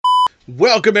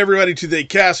Welcome everybody to the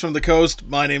Cast from the Coast.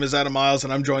 My name is Adam Miles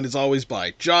and I'm joined as always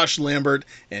by Josh Lambert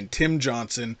and Tim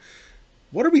Johnson.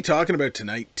 What are we talking about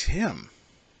tonight, Tim?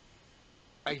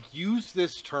 I use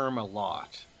this term a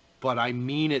lot, but I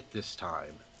mean it this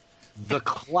time. The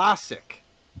classic,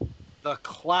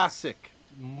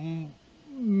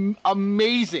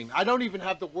 amazing. I don't even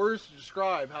have the words to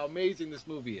describe how amazing this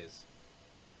movie is.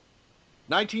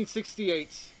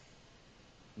 1968's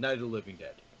Night of the Living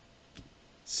Dead.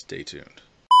 Stay tuned.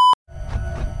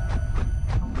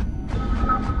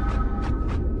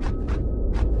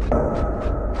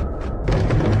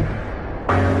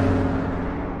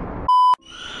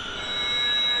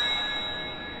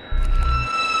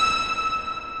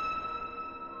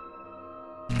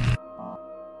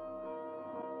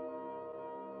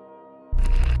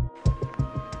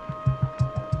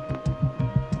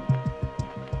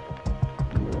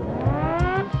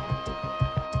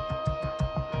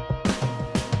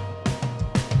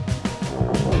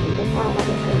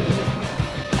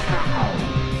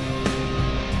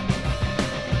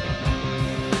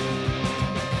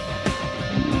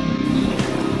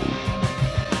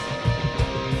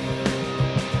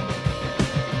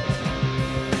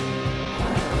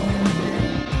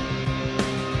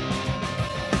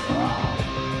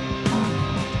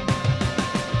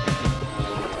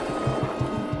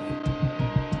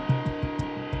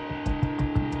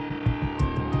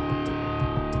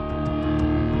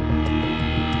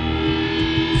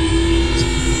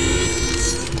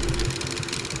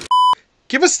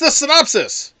 Give us the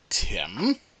synopsis,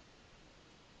 Tim.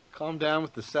 Calm down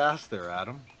with the sass there,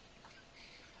 Adam.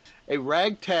 A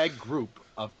ragtag group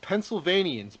of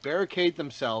Pennsylvanians barricade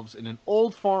themselves in an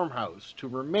old farmhouse to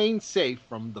remain safe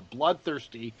from the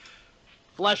bloodthirsty,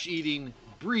 flesh-eating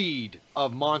breed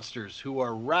of monsters who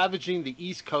are ravaging the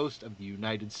east coast of the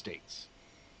United States.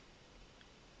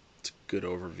 It's a good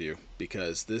overview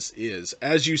because this is,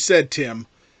 as you said, Tim,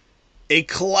 a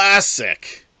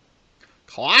classic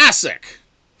film.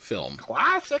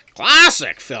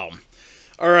 Classic film.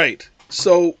 All right,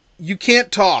 so you can't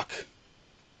talk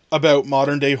about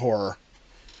modern day horror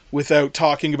without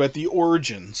talking about the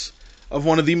origins of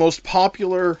one of the most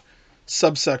popular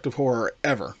subsect of horror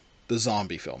ever, the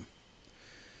zombie film.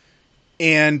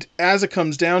 And as it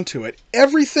comes down to it,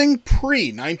 everything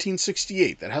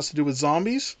pre-1968 that has to do with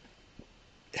zombies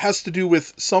has to do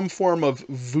with some form of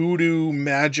voodoo,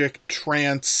 magic,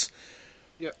 trance.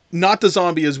 Yep. Not the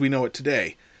zombie as we know it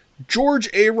today. George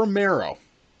A. Romero,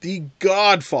 the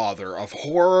godfather of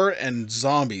horror and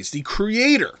zombies, the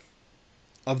creator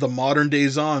of the modern day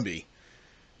zombie,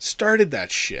 started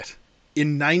that shit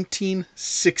in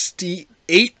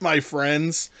 1968, my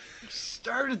friends. He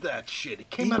started that shit.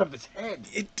 It came out of his head.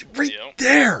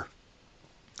 There.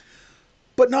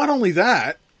 But not only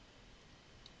that,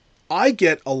 I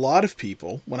get a lot of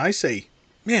people when I say,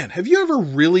 man, have you ever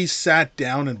really sat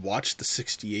down and watched the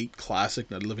 68 classic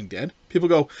Night of the Living Dead? People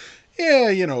go, yeah,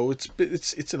 you know,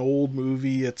 it's an old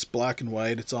movie, it's black and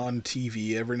white, it's on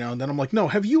TV every now and then. I'm like, no,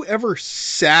 have you ever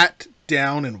sat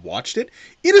down and watched it?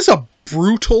 It is a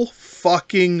brutal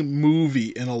fucking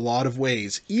movie in a lot of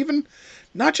ways, even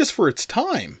not just for its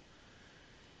time.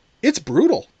 It's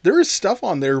brutal. There is stuff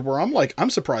on there where I'm like, I'm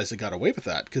surprised they got away with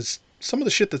that, because some of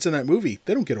the shit that's in that movie,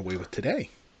 they don't get away with today.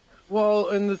 Well,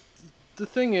 and the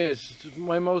thing is,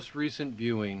 my most recent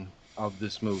viewing of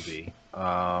this movie,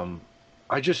 I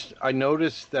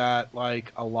noticed that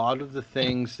like a lot of the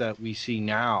things that we see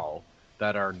now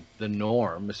that are the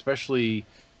norm, especially,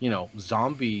 you know,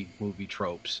 zombie movie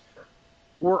tropes,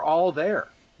 were all there.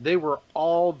 They were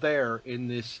all there in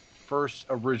this first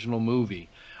original movie.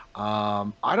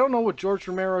 I don't know what George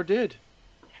Romero did.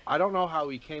 I don't know how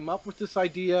he came up with this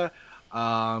idea.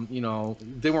 You know,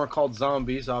 they weren't called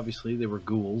zombies, obviously. They were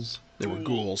ghouls. They were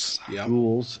ghouls. Yeah.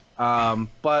 Ghouls.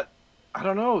 But I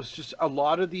don't know. It's just a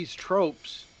lot of these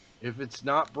tropes. If it's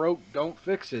not broke, don't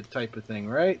fix it type of thing,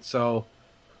 right? So,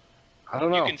 I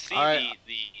don't know. You can see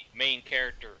the main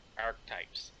character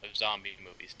archetypes of zombie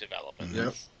movies develop in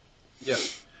this. Yeah.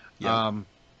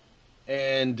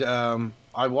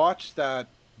 I watched that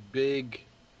big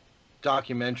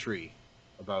documentary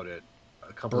about it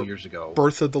a couple of years ago.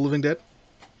 Birth of the Living Dead?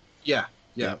 Yeah.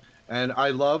 And I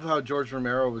love how George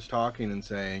Romero was talking and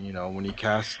saying, you know, when he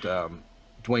cast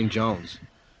Dwayne Jones,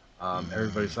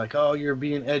 everybody's like, oh, you're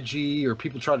being edgy, or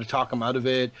people try to talk him out of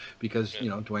it because, you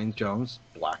know, Dwayne Jones,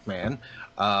 black man.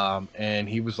 And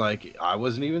he was like, I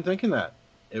wasn't even thinking that.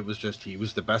 It was just he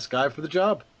was the best guy for the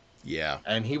job. Yeah.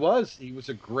 And he was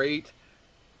a great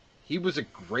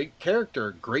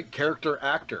character, great character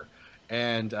actor.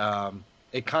 And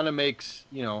it kind of makes,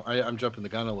 you know, I'm jumping the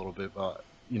gun a little bit, but,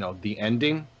 you know, the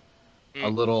ending a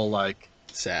little like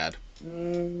Sad.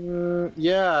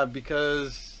 yeah,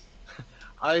 because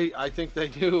I think they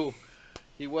knew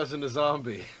he wasn't a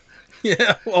zombie,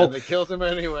 Yeah, and well, they killed him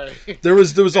anyway. there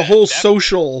was a whole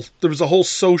Definitely.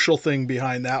 social thing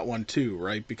behind that one too,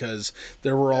 right? Because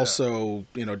there were Yeah. also,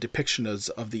 depictions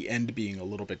of the end being a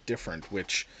little bit different,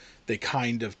 which they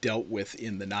kind of dealt with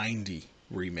in the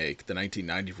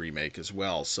 1990 remake as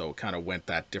well. So it kind of went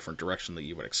that different direction that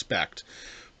you would expect.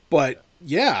 But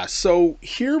yeah, so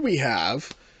here we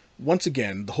have once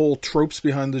again the whole tropes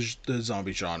behind the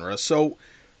zombie genre. So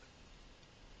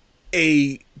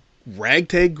a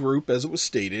ragtag group, as it was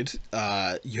stated.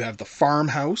 You have the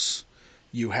farmhouse.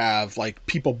 You have like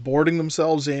people boarding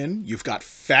themselves in. You've got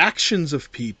factions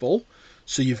of people.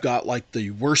 So you've got like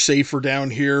the we're safer down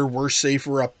here, we're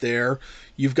safer up there.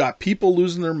 You've got people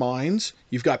losing their minds.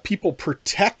 You've got people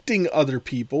protecting other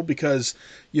people because,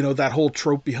 that whole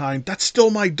trope behind that's still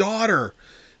my daughter.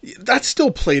 That's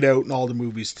still played out in all the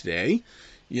movies today.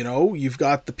 You've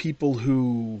got the people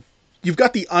who. You've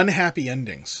got the unhappy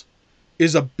endings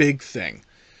is a big thing.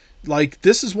 Like,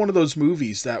 this is one of those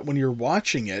movies that when you're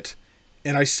watching it,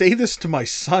 and I say this to my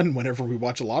son whenever we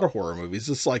watch a lot of horror movies,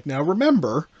 it's like, now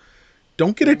remember,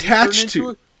 don't get attached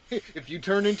to. If you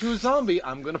turn into a zombie,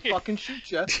 I'm gonna fucking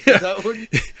shoot you. Yeah.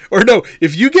 Or no,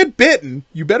 if you get bitten,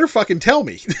 you better fucking tell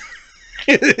me.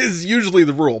 Is usually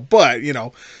the rule. But,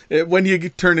 when you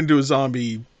turn into a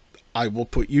zombie, I will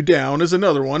put you down as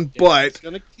another one, but it's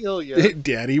gonna kill you.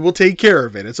 Daddy will take care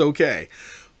of it. It's okay.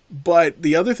 But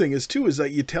the other thing is too is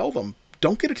that you tell them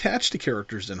don't get attached to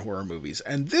characters in horror movies,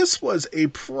 and this was a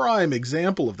prime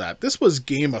example of that. This was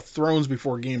Game of Thrones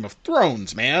before Game of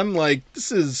Thrones, man. Like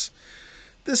this is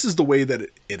the way that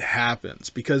it happens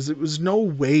because it was no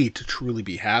way to truly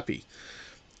be happy.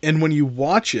 And when you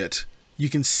watch it, you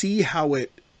can see how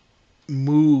it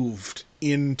moved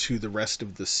into the rest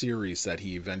of the series that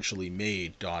he eventually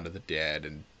made, Dawn of the Dead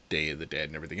and Day of the Dead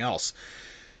and everything else.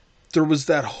 There was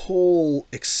that whole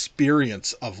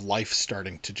experience of life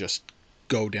starting to just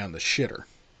go down the shitter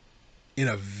in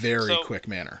a very quick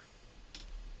manner.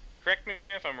 Correct me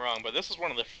if I'm wrong, but this is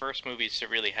one of the first movies to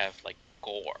really have like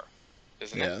gore,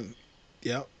 isn't it?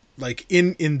 Yeah. Like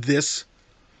in this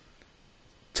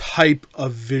type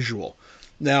of visual.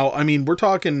 Now, I mean, we're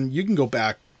talking. You can go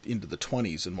back into the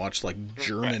 20s and watch like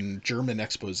German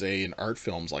expose and art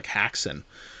films like Haxan,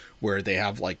 where they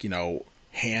have like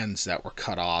hands that were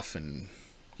cut off and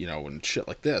and shit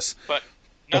like this. But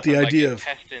the idea like of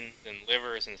intestines and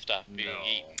livers and stuff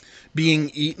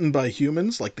being eaten by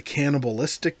humans, like the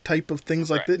cannibalistic type of things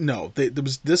like that. No,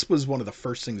 this was one of the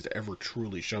first things to ever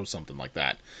truly show something like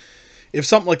that. If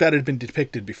something like that had been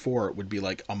depicted before, it would be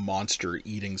like a monster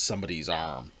eating somebody's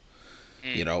arm,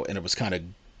 and it was kind of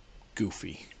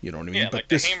goofy. You know what I mean? Yeah, but like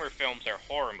the Hammer films are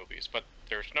horror movies, but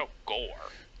there's no gore.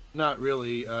 Not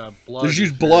really. Blood. There's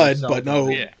usually blood, but no.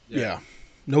 Yeah.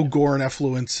 No gore and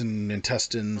effluence and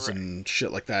intestines and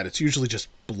shit like that. It's usually just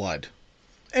blood.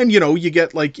 And you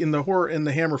get like in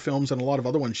the Hammer films and a lot of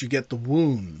other ones, you get the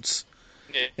wounds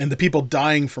and the people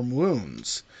dying from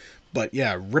wounds. But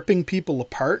yeah, ripping people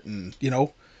apart and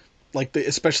like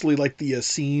especially like the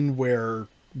scene where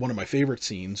one of my favorite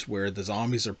scenes where the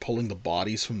zombies are pulling the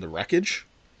bodies from the wreckage.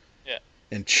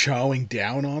 And chowing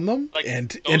down on them, like,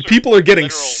 and people are getting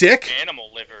sick.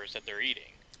 Animal livers that they're eating.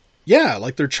 Yeah,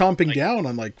 like they're chomping down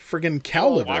on like friggin' cow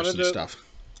livers and stuff.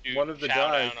 One of the guys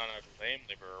down on a lamb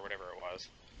liver or whatever it was.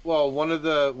 Well, one of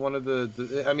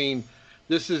the I mean,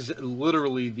 this is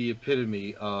literally the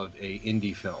epitome of a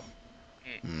indie film,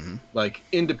 like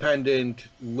independent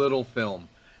little film,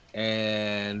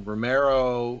 and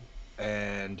Romero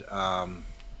and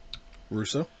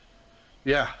Russo.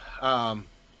 Yeah.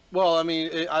 Well, I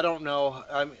mean, I don't know.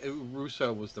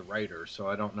 Russo was the writer, so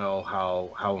I don't know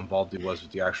how involved he was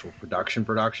with the actual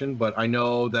production. But I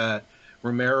know that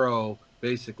Romero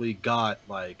basically got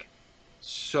like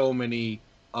so many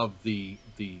of the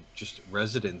just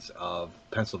residents of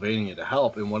Pennsylvania to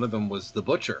help, and one of them was the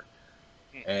butcher,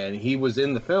 and he was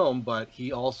in the film, but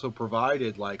he also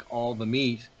provided like all the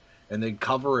meat, and they'd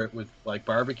cover it with like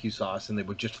barbecue sauce, and they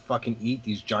would just fucking eat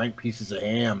these giant pieces of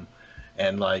ham,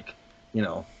 and like you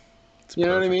know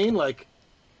what I mean? Like,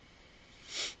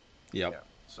 yep. Yeah.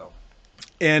 So,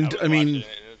 and I mean,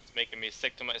 it's making me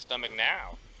sick to my stomach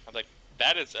now. I'm like,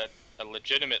 that is a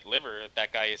legitimate liver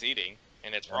that guy is eating,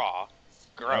 and it's raw.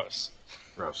 Gross.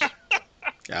 Gross.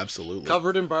 Absolutely.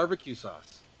 Covered in barbecue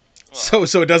sauce. Well,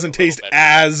 so it doesn't taste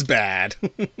as bad.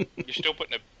 You're still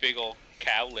putting a big old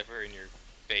cow liver in your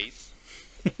face.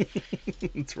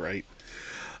 That's right.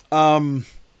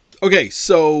 Okay,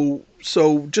 so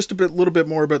So just little bit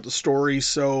more about the story.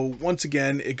 So once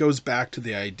again, it goes back to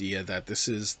the idea that this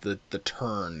is the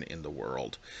turn in the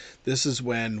world. This is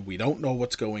when we don't know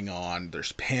what's going on.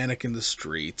 There's panic in the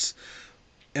streets.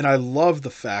 And I love the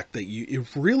fact that it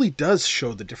really does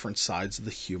show the different sides of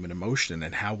the human emotion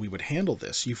and how we would handle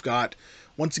this. You've got,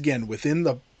 once again, within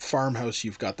the farmhouse,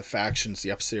 you've got the factions,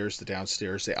 the upstairs, the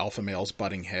downstairs, the alpha males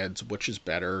butting heads, which is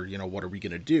better, what are we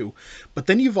going to do? But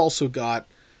then you've also got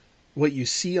what you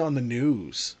see on the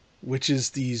news, which is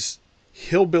these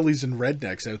hillbillies and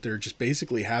rednecks out there just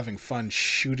basically having fun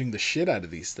shooting the shit out of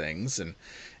these things and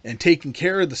taking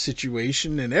care of the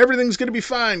situation, and everything's going to be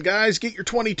fine, guys. Get your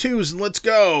 22s and let's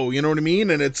go. You know what I mean?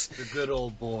 And it's the good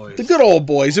old boys. The good old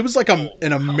boys. It was like an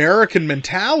American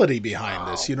mentality behind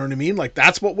this. You know what I mean? Like,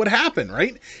 that's what would happen,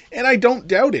 right? And I don't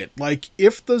doubt it. Like,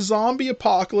 if the zombie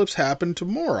apocalypse happened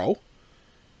tomorrow,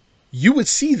 you would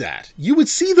see that. You would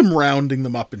see them rounding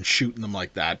them up and shooting them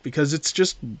like that because it's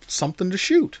just something to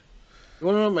shoot. You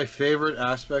want to know what my favorite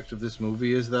aspect of this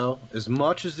movie is, though? As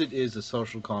much as it is a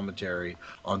social commentary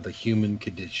on the human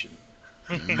condition,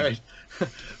 right?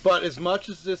 But as much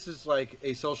as this is like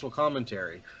a social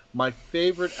commentary, my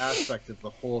favorite aspect of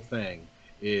the whole thing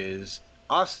is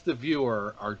us, the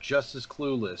viewer, are just as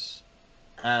clueless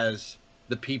as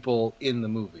the people in the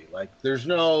movie. Like, there's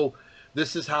no,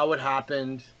 this is how it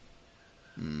happened.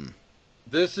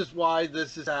 This is why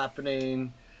this is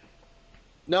happening.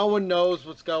 No one knows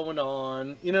what's going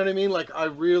on. You know what I mean? Like, I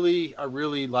really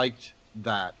liked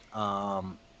that.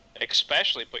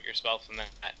 Especially put yourself in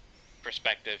that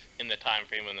perspective in the time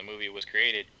frame when the movie was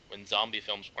created, when zombie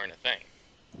films weren't a thing.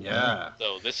 Yeah.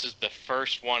 So this is the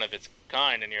first one of its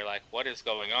kind, and you're like, what is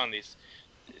going on? These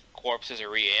corpses are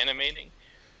reanimating.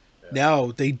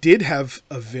 Now, they did have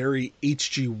a very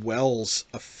H.G. Wells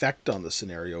effect on the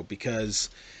scenario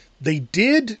because they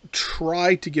did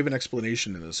try to give an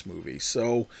explanation in this movie.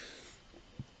 So,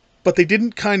 but they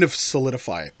didn't kind of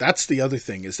solidify it. That's the other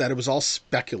thing, is that it was all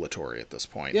speculatory at this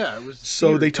point. Yeah, it was.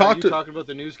 So they talked. Talking about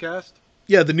the newscast.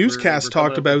 Yeah, the newscast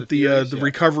talked about the theories,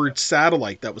 recovered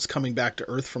satellite that was coming back to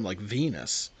Earth from like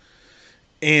Venus.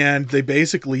 And they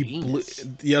basically blew,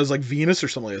 it was like Venus or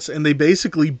something like this. And they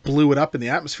basically blew it up in the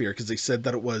atmosphere because they said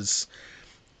that it was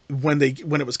when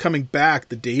it was coming back,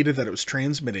 the data that it was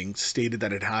transmitting stated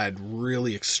that it had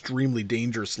really extremely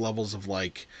dangerous levels of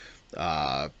like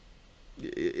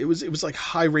it was like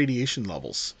high radiation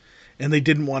levels. And they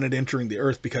didn't want it entering the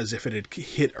Earth because if it had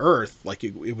hit Earth, like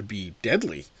it would be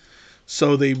deadly.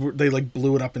 So they like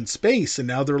blew it up in space, and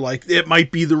now they're like, it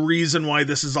might be the reason why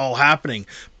this is all happening.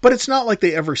 But it's not like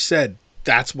they ever said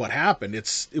that's what happened.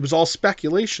 It was all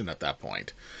speculation at that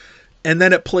point. And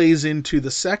then it plays into the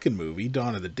second movie,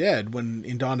 Dawn of the Dead, when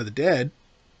in Dawn of the Dead,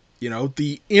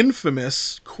 the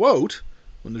infamous quote,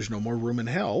 when there's no more room in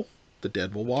hell, the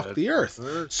dead will walk the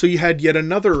earth. So you had yet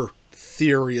another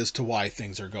theory as to why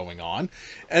things are going on.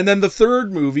 And then the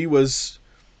third movie was,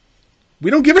 we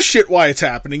don't give a shit why it's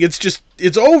happening. It's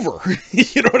over.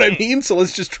 You know what I mean? So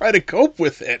let's just try to cope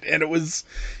with it. And it was,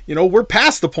 we're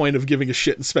past the point of giving a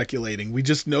shit and speculating. We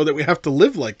just know that we have to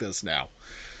live like this now.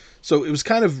 So it was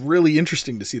kind of really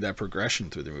interesting to see that progression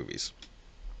through the movies.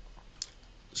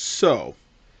 So,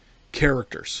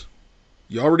 characters.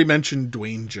 You already mentioned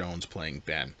Dwayne Jones playing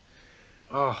Ben.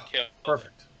 Oh,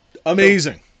 perfect.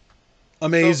 Amazing.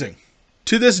 Amazing.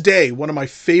 To this day, one of my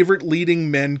favorite leading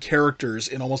men characters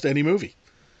in almost any movie.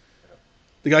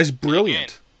 The guy's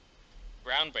brilliant.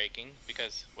 Again, groundbreaking,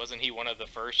 because wasn't he one of the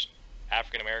first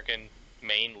African-American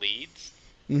main leads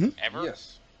ever?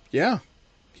 Yes. Yeah,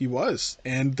 he was.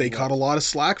 And they caught a lot of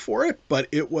slack for it, but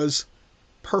it was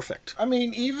perfect. I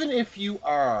mean, even if you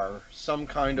are some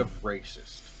kind of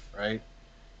racist, right?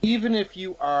 Even if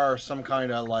you are some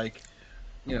kind of like,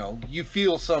 you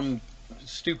feel some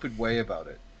stupid way about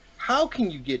it. How can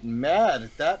you get mad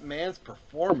at that man's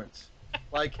performance?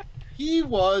 Like, he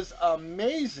was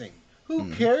amazing.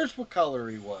 Who cares what color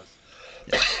he was?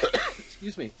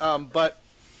 Excuse me. But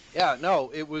yeah,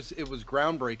 no, it was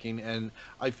groundbreaking, and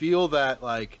I feel that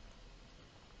like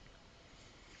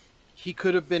he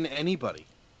could have been anybody,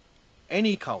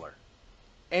 any color,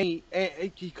 he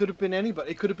could have been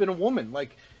anybody. It could have been a woman.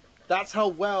 Like, that's how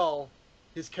well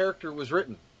his character was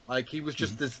written. Like, he was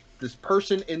just this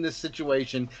person in this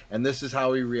situation, and this is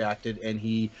how he reacted, and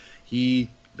he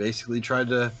basically tried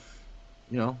to,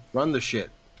 run the shit,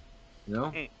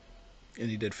 And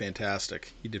he did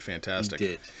fantastic. He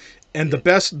did. And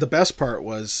the best part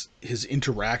was his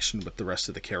interaction with the rest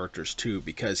of the characters too,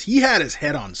 because he had his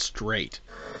head on straight,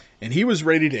 and he was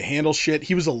ready to handle shit.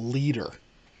 He was a leader,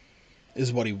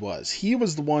 is what he was. He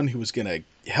was the one who was going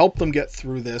to help them get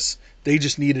through this. They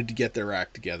just needed to get their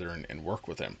act together and work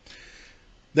with him.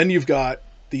 Then you've got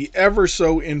the ever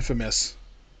so infamous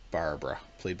Barbara,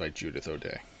 played by Judith O'Dea.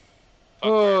 Fuck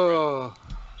Barbara. Oh,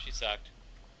 She sucked.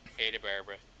 Hated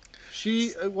Barbara.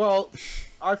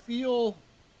 I feel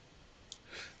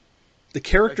The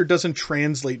character doesn't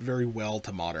translate very well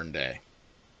to modern day.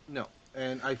 no,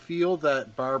 and I feel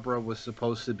that Barbara was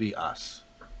supposed to be us.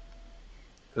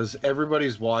 Because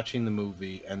everybody's watching the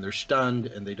movie and they're stunned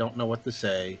and they don't know what to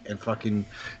say. And fucking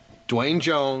Dwayne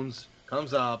Jones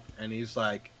comes up and he's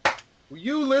like, "Will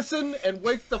you listen and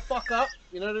wake the fuck up?"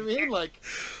 You know what I mean? Like,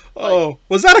 Oh,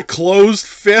 was that a closed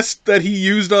fist that he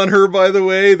used on her, by the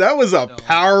way? That was a No,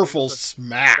 powerful it was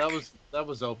smack. that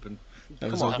was open.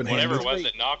 That was Come on, open Whatever handed. it was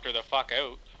that knocked her the fuck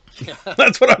out.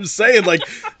 That's what I'm saying. Like,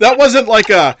 that wasn't like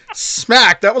a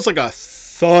smack. That was like a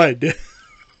thud.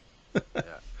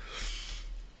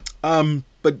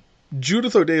 But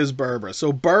Judith O'Dea's Barbara.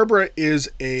 So Barbara is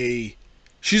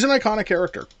she's an iconic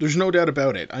character. There's no doubt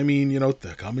about it. I mean,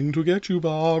 they're coming to get you,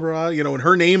 Barbara. And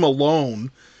her name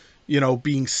alone,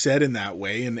 being said in that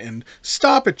way, and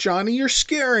stop it, Johnny, you're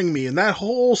scaring me, and that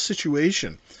whole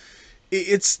situation.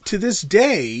 It's to this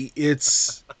day,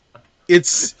 it's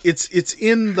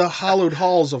in the hallowed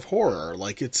halls of horror.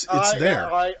 Like it's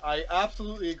there. I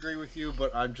absolutely agree with you,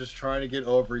 but I'm just trying to get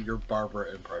over your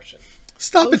Barbara impression.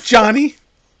 Stop it, Johnny.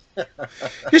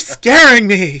 You're scaring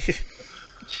me.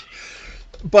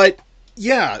 But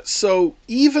yeah, so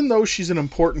even though she's an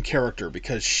important character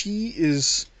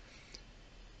because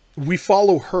we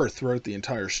follow her throughout the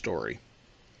entire story.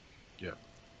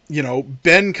 Yeah.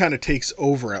 Ben kind of takes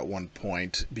over at one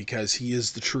point because he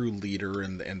is the true leader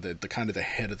and the kind of the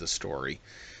head of the story.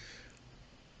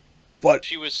 But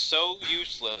She was so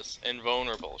useless and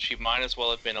vulnerable. She might as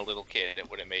well have been a little kid. It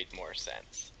would have made more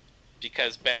sense.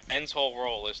 Because Ben's whole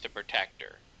role is to protect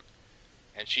her.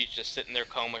 And she's just sitting there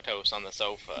comatose on the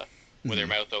sofa with her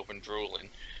mouth open drooling.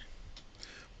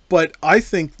 But I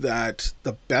think that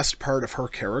the best part of her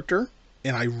character,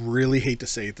 and I really hate to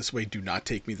say it this way, do not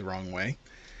take me the wrong way.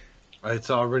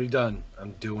 It's already done.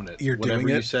 I'm doing it. You're Whatever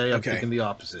doing you it? say, I'm Okay. thinking the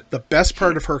opposite. The best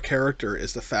part of her character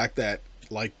is the fact that,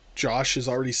 like Josh has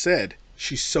already said,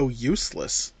 she's so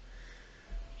useless.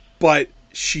 But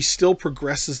she still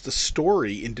progresses the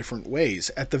story in different ways.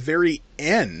 At the very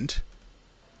end,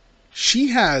 she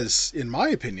has, in my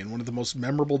opinion, one of the most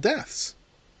memorable deaths.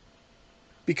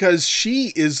 Because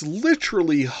she is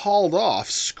literally hauled off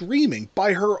screaming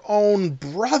by her own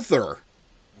brother.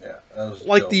 Yeah, that was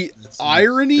Like dope. the That's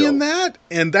irony dope. in that,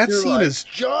 and that You're scene like, is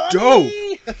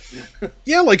Johnny!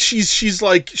 yeah, like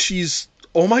she's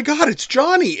oh my god, it's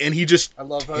Johnny, and he just I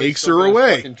love how takes he's still her got his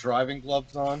away. fucking driving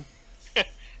gloves on.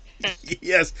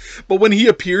 Yes, but when he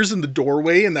appears in the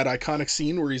doorway in that iconic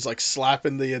scene where he's like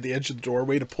slapping the edge of the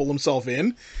doorway to pull himself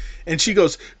in, and she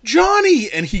goes, "Johnny!"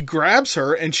 and he grabs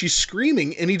her, and she's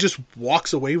screaming, and he just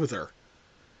walks away with her,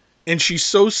 and she's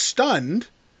so stunned.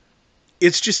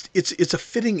 It's a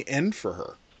fitting end for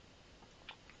her.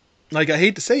 Like, I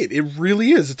hate to say it, it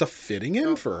really is. It's a fitting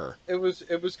end for her. It was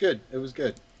good. It was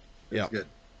good. Yeah. Good.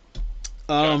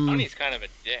 Johnny's kind of a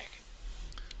dick.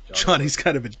 Johnny's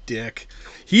kind of a dick.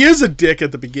 He is a dick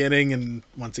at the beginning, and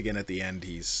once again at the end,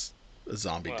 he's a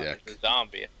zombie Well, dick. he's a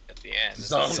zombie at the end.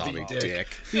 Zombie dick.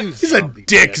 He's He's a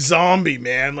dick zombie,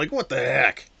 man. Like, what the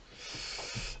heck?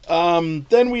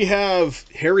 Then we have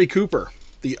Harry Cooper,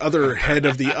 the other head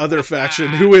of the other faction,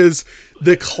 who is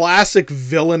the classic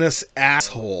villainous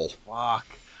asshole. Fuck.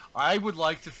 I would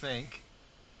like to think,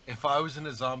 if I was in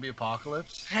a zombie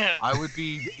apocalypse, I would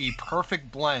be a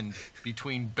perfect blend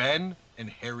between Ben and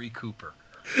Harry Cooper.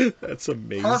 That's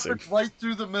amazing. Perfect right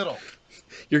through the middle.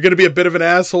 You're going to be a bit of an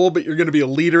asshole, but you're going to be a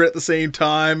leader at the same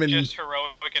time. And Just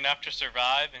heroic enough to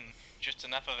survive and just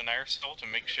enough of an arsehole to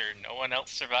make sure no one else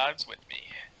survives with me.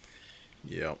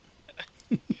 yeah.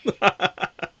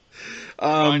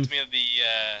 Reminds me of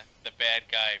the bad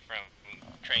guy from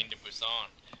Train to Busan.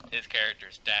 His character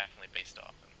is definitely based off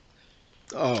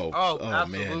him. Oh,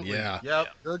 absolutely. man, yeah. Yep.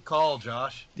 Good call,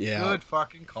 Josh. Yeah. Good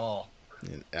fucking call.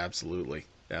 Yeah, absolutely.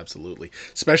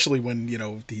 Especially when,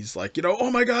 he's like,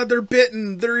 oh my god, they're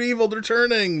bitten, they're evil, they're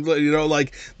turning.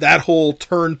 Like that whole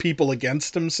turn people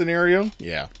against him scenario.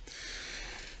 Yeah.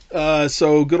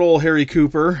 So good old Harry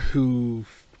Cooper, who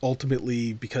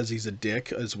ultimately, because he's a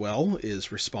dick as well,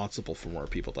 is responsible for more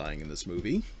people dying in this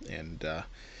movie. And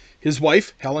his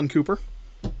wife, Helen Cooper,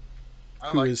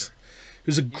 who's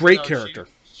a great character.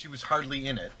 She was hardly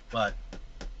in it, but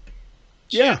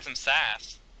She Yeah. had some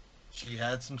sass. she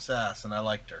had some sass, and I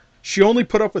liked her. She only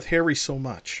put up with Harry so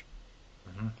much.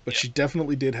 Mm-hmm. But Yeah. she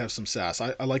definitely did have some sass.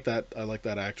 I like that. I like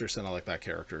that actress, and I like that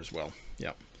character as well.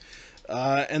 Yeah.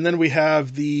 And then we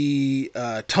have the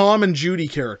Tom and Judy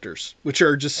characters, which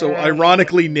are just so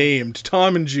ironically named,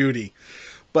 Tom and Judy.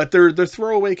 But they're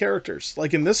throwaway characters.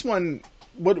 Like in this one,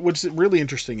 what's really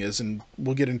interesting is, and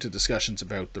we'll get into discussions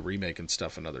about the remake and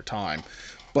stuff another time,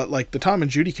 but like the Tom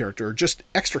and Judy character are just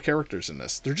extra characters in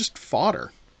this. They're just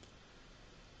fodder.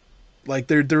 Like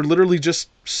they're literally just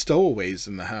stowaways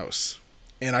in the house.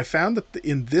 And I found that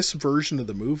in this version of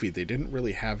the movie, they didn't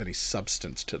really have any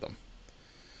substance to them.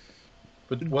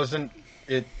 But wasn't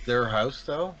it their house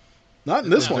though? Not in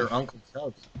this one. Their uncle's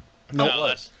house. No,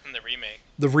 that's in the remake.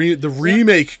 The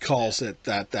remake calls it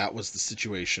that was the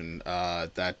situation.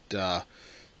 That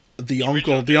the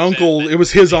uncle, it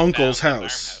was his uncle's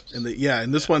house. And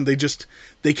in this one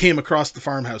they came across the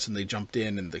farmhouse and they jumped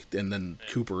in, and then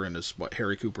Cooper and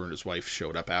Harry Cooper and his wife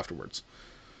showed up afterwards.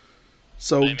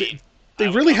 So they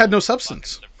really had no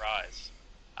substance.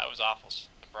 I was awful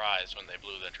surprised when they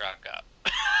blew the truck up.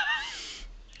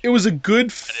 It was a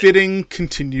good fitting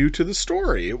continue to the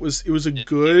story. It was a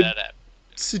good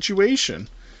situation,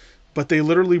 but they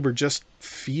literally were just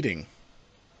feeding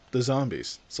the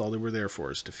zombies. That's all they were there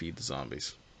for, is to feed the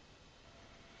zombies.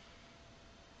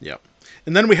 Yep.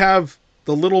 And then we have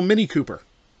the little Mini Cooper.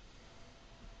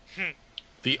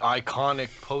 The iconic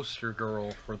poster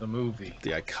girl for the movie.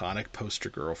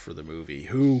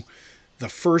 Who, the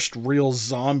first real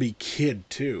zombie kid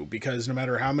too, because no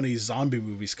matter how many zombie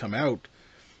movies come out,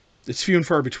 it's few and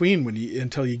far between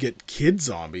until you get kid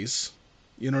zombies.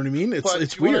 You know what I mean?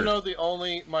 It's weird. You want to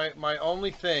know my only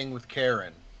thing with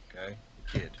Karen, okay,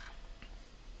 the kid,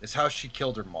 is how she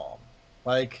killed her mom.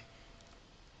 Like,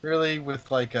 really,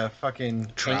 with like a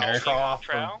fucking trough,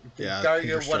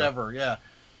 whatever. Yeah.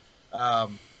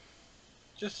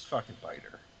 Just fucking bite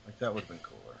her. Like, that would have been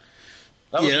cooler.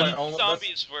 That was my only.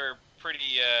 Zombies were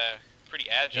pretty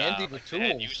agile. Handy with tools. They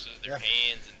had use of their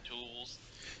hands and tools.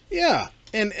 Yeah.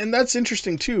 And that's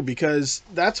interesting too, because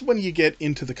that's when you get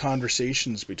into the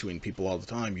conversations between people all the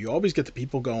time. You always get the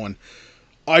people going,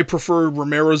 I prefer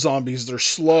Romero zombies, they're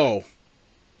slow.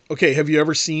 Okay, have you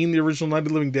ever seen the original Night of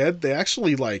the Living Dead? They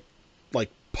actually like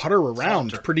putter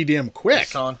around pretty damn quick.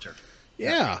 Saunter.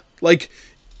 Yeah. Like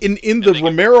in the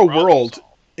Romero world,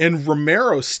 and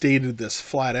Romero stated this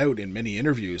flat out in many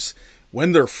interviews,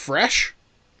 when they're fresh,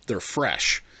 they're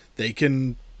fresh. They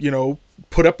can,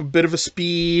 put up a bit of a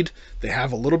speed. They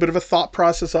have a little bit of a thought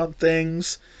process on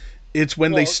things. It's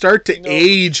when they start to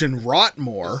age and rot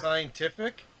more.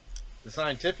 The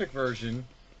scientific version,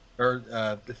 or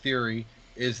the theory,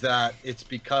 is that it's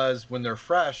because when they're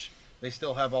fresh, they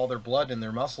still have all their blood in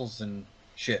their muscles and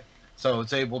shit. So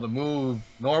it's able to move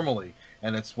normally.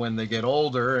 And it's when they get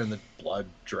older and the blood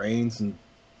drains and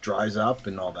dries up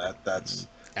and all that, that's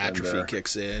atrophy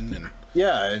kicks in.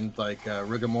 And like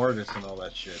rigor mortis and all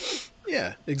that shit.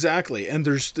 Yeah, exactly. And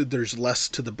there's less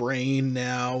to the brain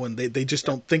now, and they just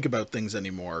don't think about things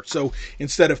anymore. So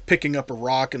instead of picking up a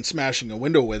rock and smashing a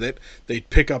window with it, they'd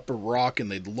pick up a rock and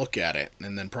they'd look at it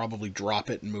and then probably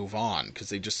drop it and move on, because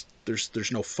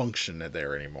there's no function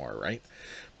there anymore, right?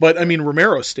 But I mean,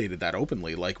 Romero stated that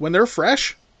openly. Like, when they're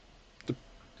fresh,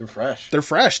 they're fresh. They're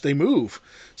fresh. They move.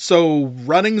 So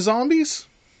running zombies,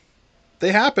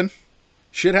 they happen.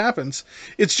 Shit happens.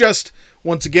 It's just,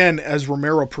 once again, as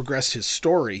Romero progressed his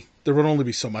story, there would only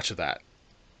be so much of that.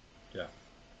 Yeah.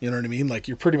 You know what I mean? Like,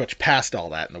 you're pretty much past all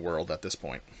that in the world at this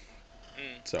point.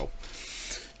 So,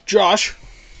 Josh.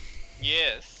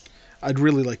 Yes. I'd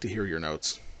really like to hear your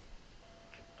notes.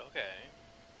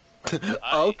 Okay.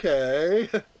 Okay.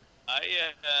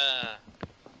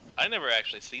 I never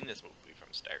actually seen this movie from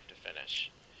start to finish,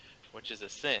 which is a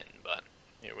sin, but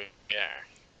here we are.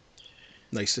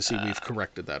 Nice to see we've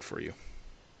corrected that for you.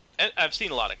 And I've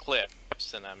seen a lot of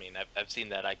clips, and I mean, I've seen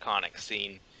that iconic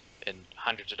scene in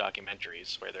hundreds of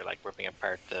documentaries where they're like ripping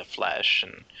apart the flesh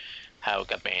and how it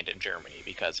got banned in Germany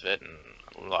because of it,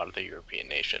 and a lot of the European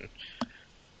nation.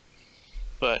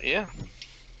 But yeah,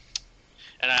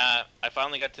 and I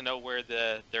finally got to know where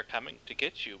 "They're Coming to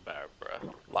Get You,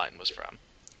 Barbara" line was from,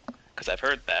 because I've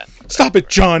heard that. Stop it,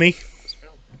 Johnny.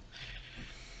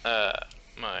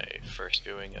 My first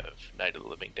viewing of Night of the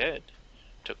Living Dead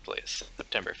took place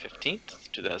September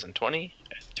 15th, 2020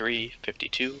 at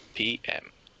 3:52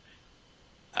 p.m.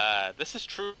 This is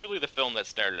truly the film that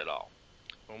started it all.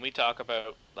 When we talk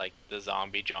about like the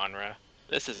zombie genre,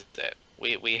 this is it.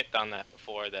 We hit on that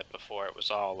before it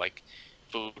was all like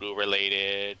voodoo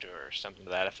related or something to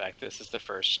that effect. This is the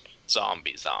first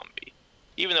zombie.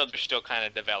 Even though they're still kind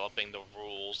of developing the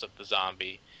rules of the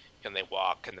zombie. Can they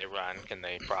walk? Can they run? Can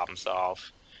they problem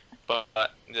solve? But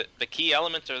the key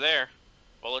elements are there.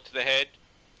 Bullet to the head,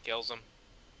 kills them.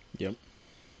 Yep.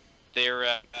 They're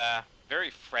very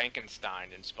Frankenstein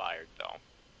inspired, though.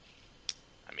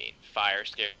 I mean, fire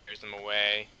scares them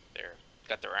away. They're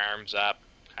got their arms up,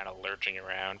 kind of lurching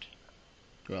around.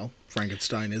 Well,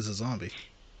 Frankenstein is a zombie.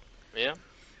 Yeah.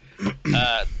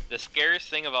 The scariest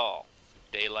thing of all,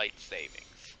 daylight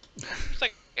savings. It's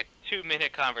like a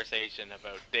 2-minute conversation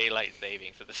about daylight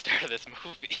savings at the start of this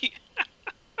movie.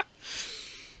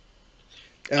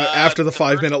 After the the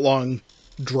 5-minute long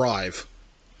drive.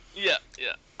 Yeah.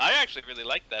 I actually really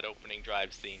liked that opening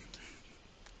drive scene.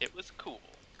 It was cool.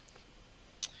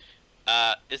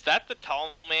 Is that the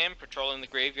tall man patrolling the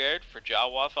graveyard for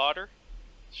Jawa fodder?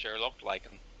 Sure looked like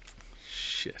him.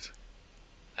 Shit.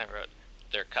 I wrote,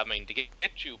 they're coming to get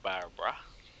you, Barbara.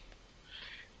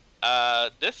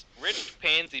 This rich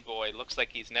pansy boy looks like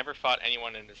he's never fought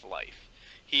anyone in his life.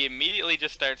 He immediately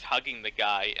just starts hugging the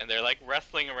guy, and they're like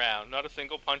wrestling around. Not a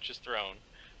single punch is thrown.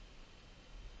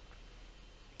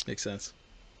 Makes sense.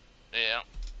 Yeah.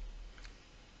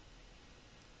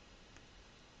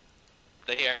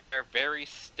 They are very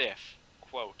stiff.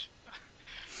 Quote.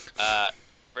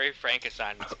 Very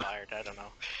Frankenstein inspired. I don't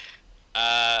know.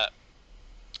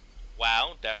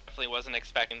 Wow, definitely wasn't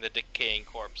expecting the decaying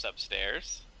corpse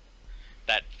upstairs.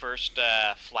 That first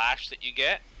flash that you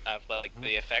get of like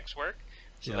the effects work.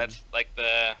 So that's like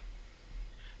the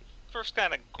first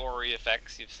kind of gory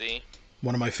effects you see.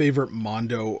 One of my favorite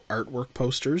Mondo artwork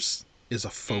posters is a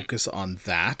focus on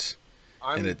that.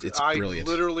 And it's brilliant.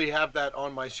 I literally have that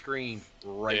on my screen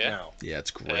right now. Yeah,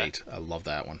 it's great. I love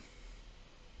that one.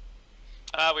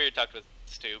 We already talked about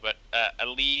this too, but a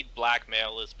lead black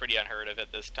male is pretty unheard of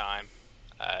at this time.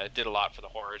 It did a lot for the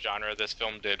horror genre. This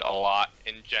film did a lot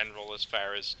in general as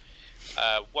far as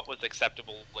what was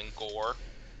acceptable in gore.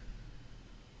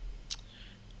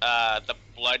 The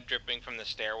blood dripping from the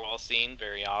stairwell scene,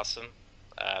 very awesome.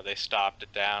 They stopped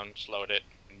it down, slowed it,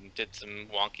 and did some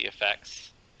wonky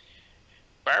effects.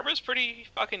 Barbara's pretty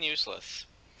fucking useless.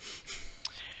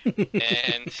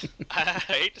 And I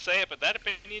hate to say it, but that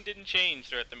opinion didn't change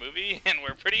throughout the movie, and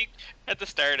we're pretty at the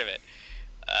start of it.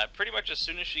 Pretty much as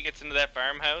soon as she gets into that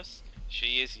farmhouse,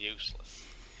 she is useless.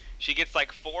 She gets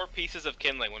like 4 pieces of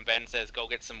kindling when Ben says go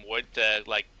get some wood to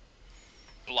like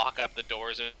block up the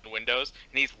doors and windows,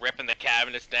 and he's ripping the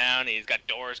cabinets down, and he's got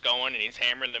doors going, and he's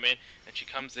hammering them in, and she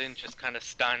comes in just kind of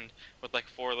stunned with like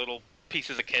 4 little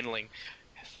pieces of kindling.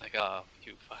 It's like, oh,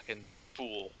 you fucking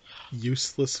fool.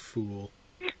 Useless fool.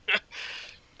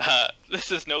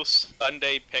 This is no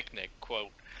Sunday picnic,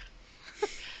 quote.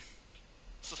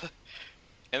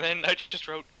 And then I just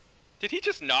wrote, did he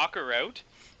just knock her out?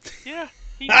 Yeah,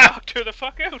 he knocked her the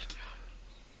fuck out.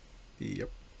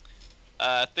 Yep.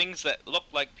 Things that look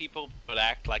like people but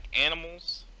act like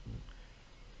animals.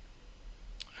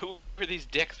 Who are these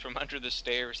dicks from under the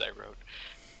stairs, I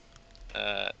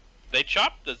wrote. They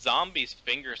chopped the zombie's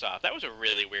fingers off. That was a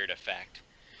really weird effect.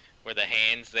 Where the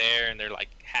hand's there and they're like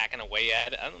hacking away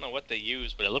at it. I don't know what they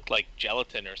used, but it looked like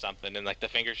gelatin or something, and like the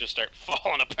fingers just start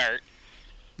falling apart.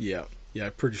 Yeah,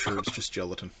 I'm pretty sure it's just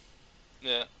gelatin.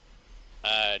 Yeah.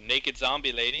 Naked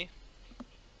zombie lady.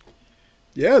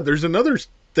 Yeah, there's another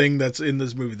thing that's in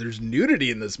this movie. There's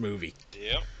nudity in this movie.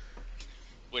 Yep.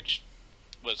 Which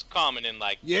was common in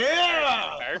like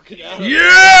Yeah!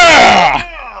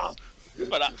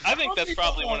 But I think that's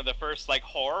probably one of the first like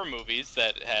horror movies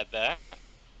that had that.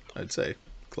 I'd say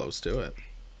close to it.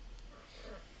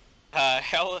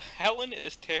 Helen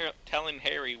is telling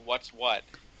Harry what's what,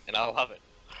 and I love it.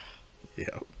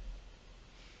 Yeah.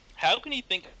 How can he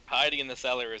think hiding in the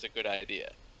cellar is a good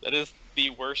idea? That is the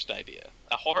worst idea.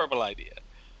 A horrible idea.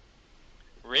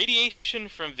 Radiation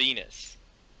from Venus.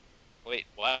 Wait,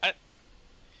 what?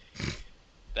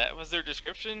 That was their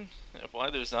description of why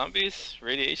they're zombies?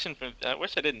 Radiation from... I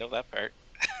wish I didn't know that part.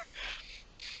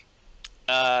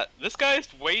 This guy's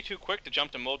way too quick to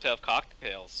jump to Motel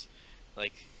Cocktails.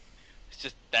 Like, it's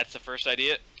just, that's the first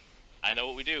idea. I know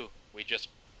what we do. We just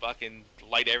fucking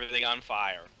light everything on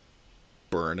fire.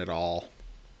 Burn it all.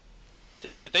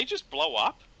 Did they just blow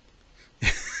up?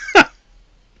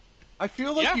 I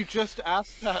feel like you just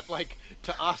asked that, like,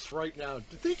 to us right now.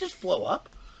 Did they just blow up?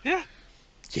 Yeah.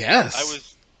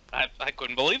 Yes. I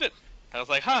couldn't believe it. I was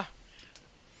like, huh.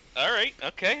 Alright,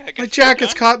 okay. I guess my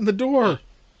jacket's caught in the door.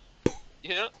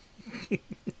 Yeah.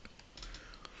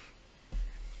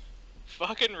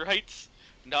 Fucking rights.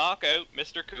 Knock out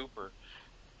Mr. Cooper.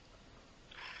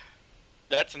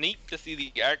 That's neat to see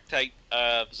the archetype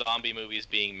of zombie movies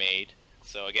being made.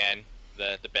 So again,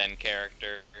 the Ben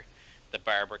character, the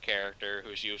Barbara character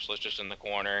who's useless just in the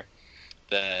corner,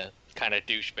 the kind of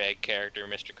douchebag character,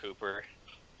 Mr. Cooper,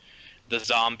 the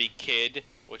zombie kid,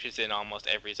 which is in almost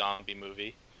every zombie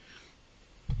movie.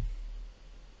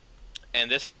 And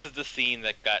this is the scene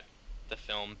that got the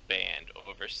film banned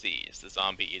overseas, the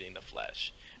zombie eating the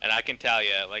flesh. And I can tell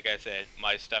you, like I said,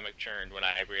 my stomach churned when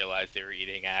I realized they were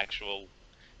eating actual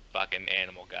fucking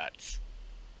animal guts.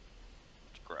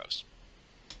 It's gross.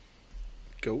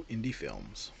 Go indie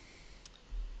films.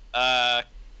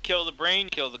 Kill the brain,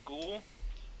 kill the ghoul.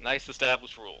 Nice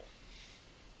established rule.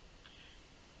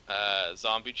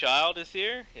 Zombie child is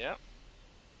here. Yep.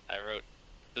 I wrote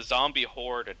the zombie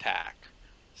horde attack.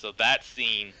 So that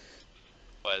scene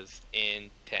was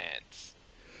intense.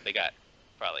 They got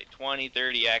probably 20,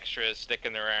 30 extras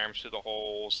sticking their arms through the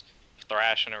holes,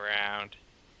 thrashing around.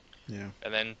 Yeah.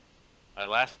 And then my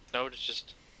last note is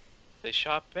just, they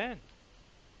shot Ben.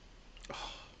 That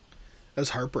was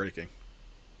heartbreaking.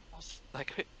 I was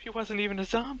like, he wasn't even a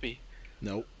zombie.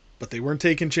 Nope. But they weren't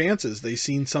taking chances. They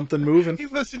seen something moving. He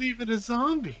wasn't even a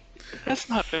zombie. That's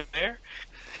not fair.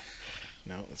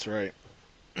 No, that's right.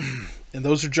 And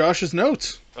those are Josh's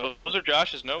notes. Those are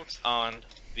Josh's notes on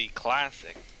the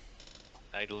classic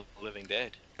Night of the Living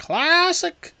Dead.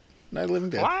 Classic Night of the Living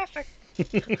Dead. Classic.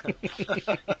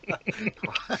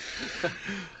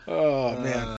 Oh,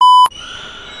 man.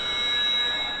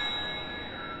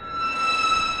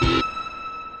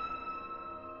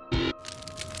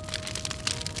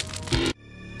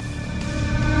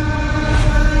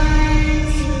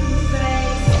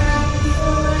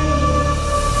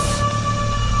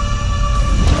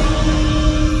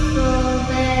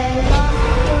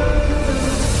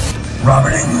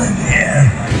 Robert Englund here,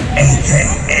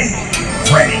 a.k.a.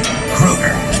 Freddy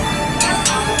Krueger.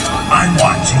 I'm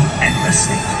watching and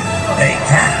listening. They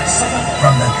cast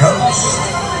from the coast.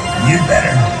 You'd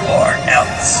better or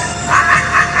else.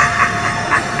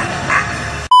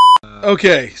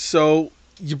 Okay, so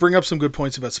you bring up some good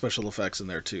points about special effects in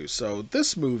there too. So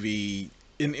this movie,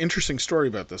 an interesting story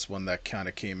about this one that kind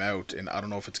of came out, and I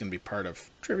don't know if it's going to be part of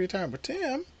Trivia Time with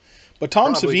Tim, but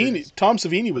Tom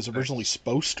Savini was originally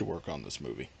supposed to work on this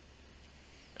movie.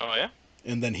 Oh, yeah?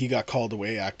 And then he got called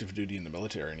away active duty in the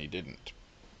military, and he didn't.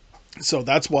 So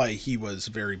that's why he was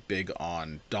very big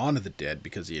on Dawn of the Dead,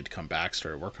 because he had come back,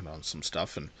 started working on some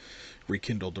stuff, and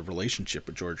rekindled the relationship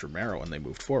with George Romero, and they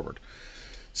moved forward.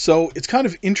 So it's kind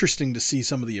of interesting to see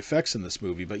some of the effects in this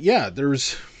movie. But yeah,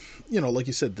 there's, like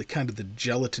you said, the kind of the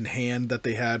gelatin hand that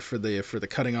they had for the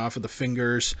cutting off of the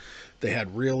fingers. They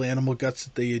had real animal guts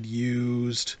that they had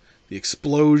used. The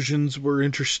explosions were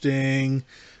interesting.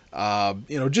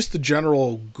 Just the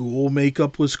general ghoul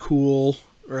makeup was cool,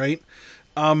 right?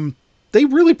 They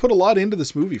really put a lot into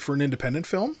this movie for an independent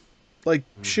film. Like,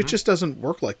 shit just doesn't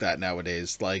work like that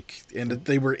nowadays. Like, and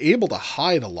they were able to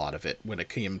hide a lot of it when it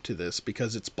came to this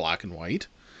because it's black and white.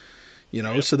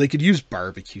 So they could use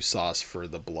barbecue sauce for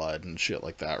the blood and shit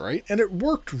like that, right? And it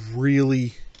worked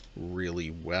really,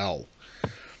 really well.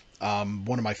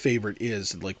 One of my favorite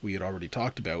is, like we had already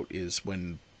talked about, is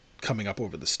when coming up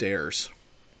over the stairs.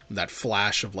 That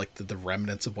flash of like the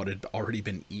remnants of what had already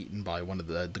been eaten by one of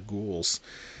the ghouls.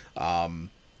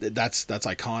 That's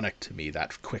iconic to me.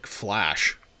 That quick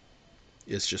flash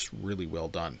is just really well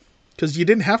done. Because you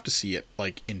didn't have to see it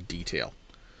like in detail.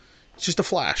 It's just a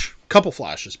flash. Couple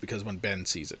flashes, because when Ben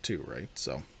sees it too, right?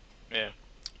 So yeah.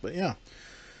 But yeah.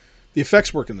 The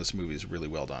effects work in this movie is really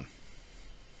well done.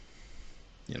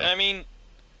 I mean,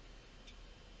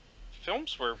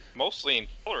 films were mostly in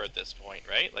color at this point,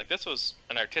 right? Like, this was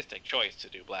an artistic choice to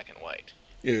do black and white.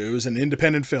 It was an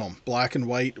independent film. Black and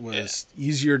white was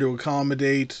easier to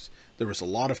accommodate. There was a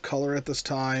lot of color at this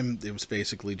time. It was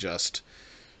basically just,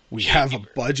 we have a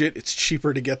budget. It's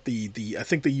cheaper to get the I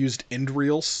think they used end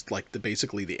reels, like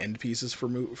basically the end pieces for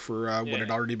what had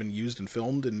already been used and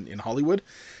filmed in Hollywood.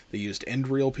 They used end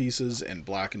reel pieces and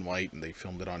black and white, and they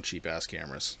filmed it on cheap ass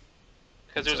cameras.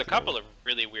 Because there's a couple of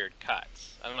really weird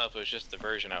cuts. I don't know if it was just the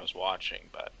version I was watching,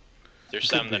 but there's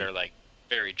some that are like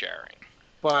very jarring.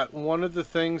 But one of the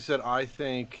things that I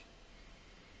think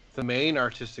the main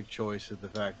artistic choice of the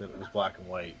fact that it was black and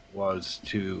white was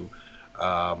to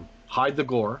hide the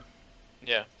gore.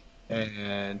 Yeah.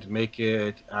 And make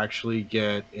it actually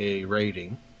get a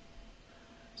rating.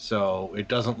 So it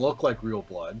doesn't look like real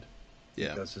blood.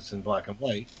 Yeah. Because it's in black and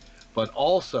white. But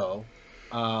also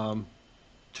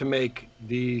to make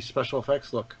the special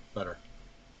effects look better.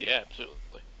 Yeah,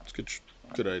 absolutely. It's good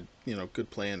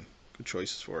plan, good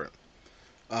choices for it.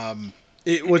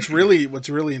 What's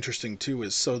really interesting too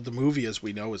is, so the movie, as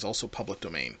we know, is also public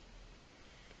domain.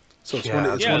 So it's one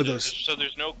of those. So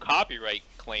there's no copyright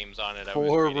claims on it.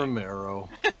 Poor Romero.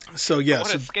 So yeah,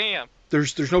 what a scam.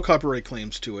 There's no copyright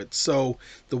claims to it. So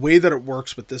the way that it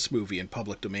works with this movie in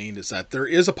public domain is that there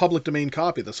is a public domain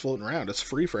copy that's floating around. It's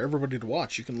free for everybody to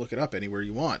watch. You can look it up anywhere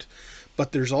you want.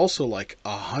 But there's also like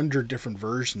 100 different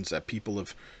versions that people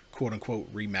have quote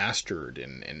unquote remastered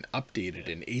and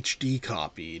updated and HD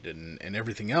copied and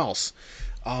everything else.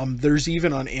 There's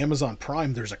even on Amazon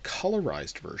Prime, there's a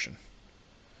colorized version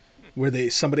where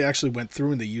somebody actually went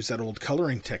through and they used that old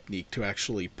coloring technique to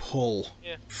actually pull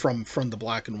from the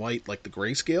black and white, like the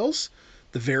grayscales,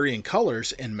 the varying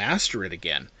colors, and master it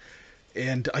again.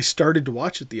 And I started to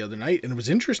watch it the other night, and it was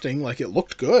interesting. Like, it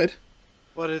looked good,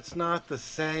 But it's not the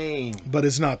same. but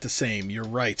it's not the same. You're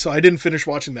right. So I didn't finish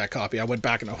watching that copy. I went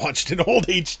back and I watched an old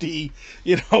HD,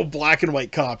 black and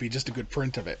white copy, just a good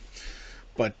print of it.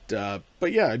 But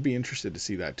yeah, I'd be interested to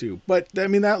see that too. But I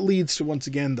mean, that leads to, once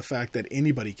again, the fact that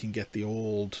anybody can get the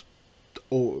old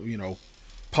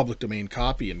public domain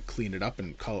copy and clean it up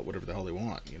and call it whatever the hell they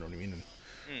want. You know what I mean? And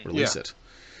release it.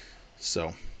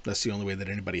 So that's the only way that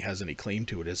anybody has any claim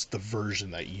to it, is the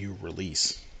version that you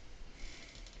release.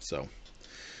 So,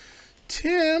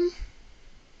 Tim.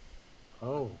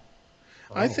 I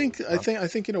think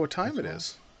you know what time it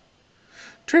is.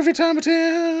 Trivia time with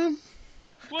Tim.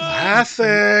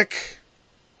 Classic,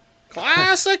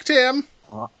 Tim.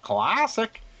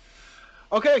 Classic.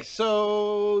 Okay,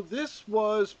 so this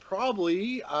was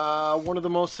probably one of the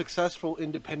most successful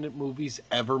independent movies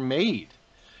ever made.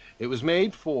 It was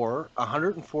made for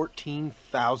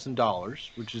 $114,000,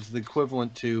 which is the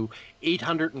equivalent to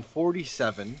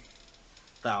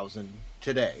 $847,000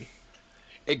 today.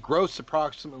 It grossed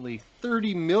approximately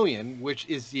 $30 million, which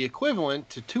is the equivalent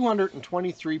to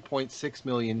 $223.6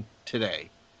 million today.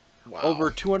 Wow.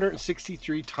 Over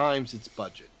 263 times its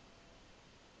budget.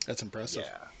 That's impressive.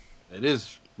 Yeah, it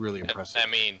is really impressive. I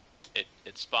mean,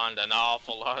 it spawned an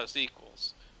awful lot of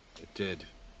sequels. It did.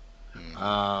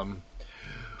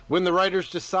 When the writers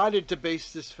decided to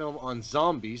base this film on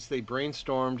zombies, they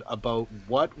brainstormed about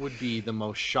what would be the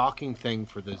most shocking thing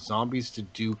for the zombies to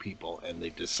do people, and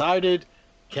they decided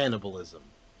cannibalism.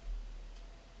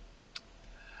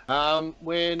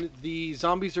 When the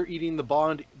zombies are eating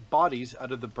the bodies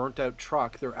out of the burnt-out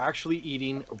truck, they're actually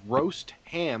eating roast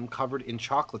ham covered in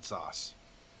chocolate sauce.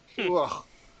 Ugh.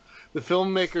 The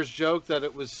filmmakers joked that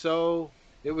it was so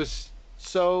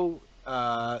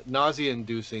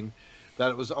nausea-inducing that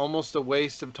it was almost a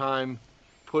waste of time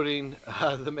putting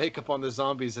the makeup on the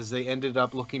zombies, as they ended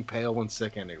up looking pale and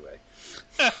sick anyway.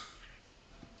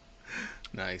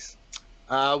 Nice.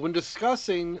 When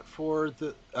discussing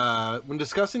the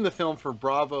film for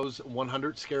Bravo's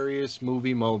 100 Scariest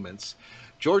Movie Moments,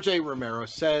 George A. Romero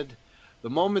said, "The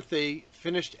moment they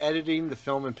finished editing the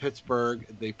film in Pittsburgh,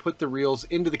 they put the reels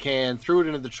into the can, threw it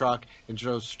into the truck, and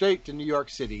drove straight to New York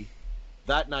City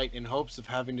that night in hopes of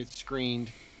having it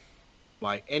screened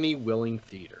by any willing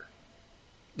theater."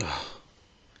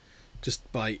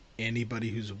 Just by anybody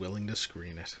who's willing to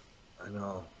screen it. I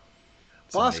know.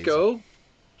 It's Bosco amazing.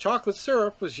 chocolate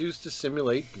syrup was used to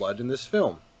simulate blood in this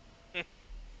film.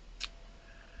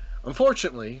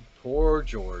 Unfortunately, poor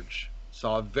George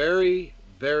saw very,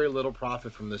 very little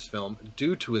profit from this film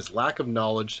due to his lack of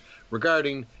knowledge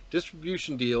regarding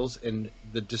distribution deals, and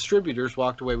the distributors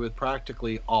walked away with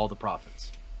practically all the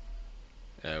profits.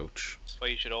 Ouch. That's why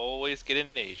you should always get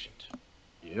an agent.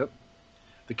 Yep.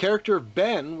 The character of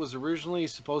Ben was originally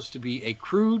supposed to be a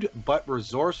crude but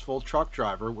resourceful truck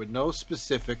driver with no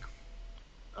specific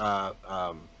I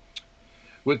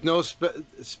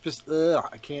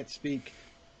can't speak.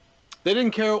 They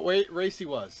didn't care what race he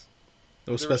was.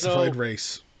 No specified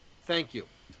race. Thank you.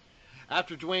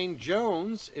 After Dwayne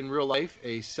Jones, in real life,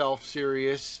 a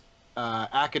self-serious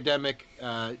academic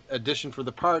addition for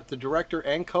the part, the director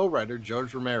and co-writer,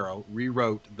 George Romero,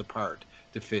 rewrote the part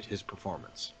to fit his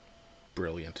performance.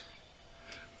 Brilliant.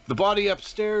 The body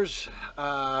upstairs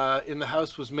in the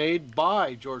house was made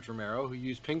by George Romero, who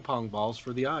used ping pong balls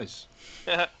for the eyes.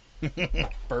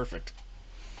 Perfect.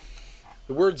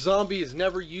 The word zombie is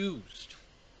never used.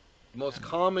 The most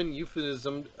common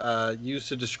euphemism used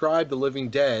to describe the living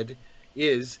dead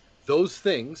is those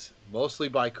things, mostly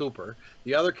by Cooper.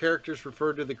 The other characters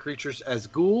refer to the creatures as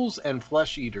ghouls and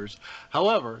flesh eaters.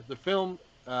 However, the film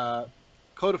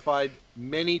codified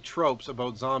many tropes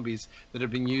about zombies that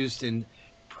have been used in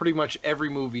pretty much every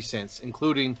movie since,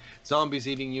 including zombies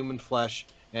eating human flesh,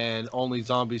 and only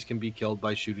zombies can be killed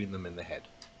by shooting them in the head.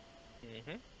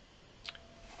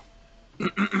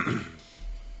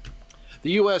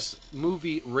 The U.S.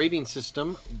 movie rating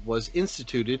system was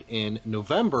instituted in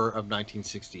November of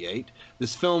 1968.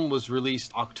 This film was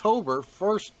released October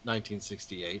 1st,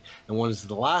 1968, and was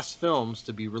the last films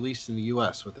to be released in the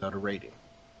U.S. without a rating.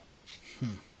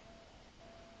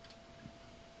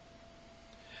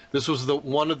 This was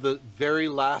one of the very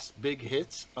last big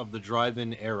hits of the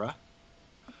drive-in era.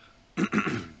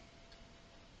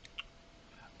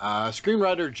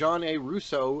 Screenwriter John A.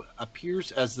 Russo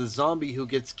appears as the zombie who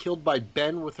gets killed by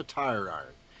Ben with a tire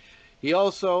iron. He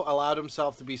also allowed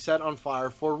himself to be set on fire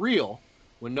for real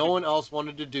when no one else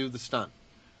wanted to do the stunt.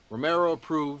 Romero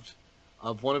approved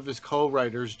of one of his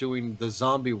co-writers doing the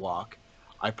zombie walk.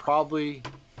 I was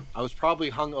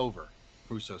probably hungover,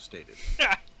 Russo stated.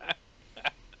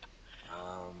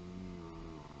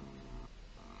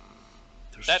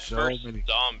 That so first many.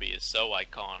 zombie is so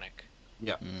iconic.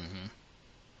 Yeah, Mm-hmm.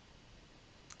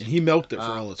 And he milked it for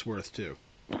all it's worth, too.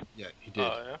 yeah, he did.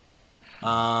 Oh,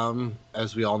 yeah.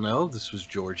 As we all know, this was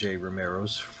George A.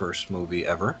 Romero's first movie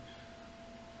ever.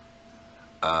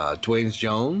 Dwayne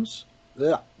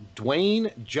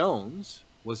Jones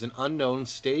was an unknown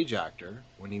stage actor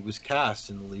when he was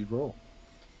cast in the lead role.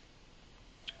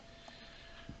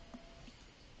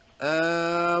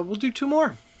 We'll do two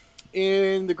more.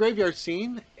 In the graveyard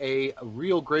scene, a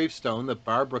real gravestone that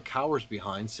Barbara cowers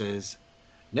behind says,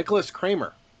 Nicholas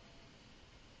Kramer.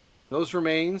 Those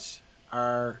remains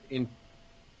are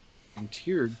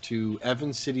interred to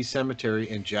Evans City Cemetery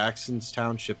in Jackson's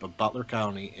Township of Butler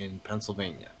County in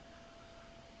Pennsylvania.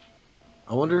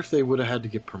 I wonder if they would have had to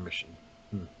get permission.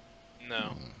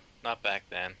 No, not back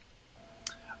then.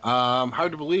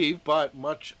 Hard to believe, but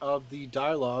much of the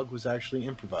dialogue was actually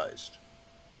improvised.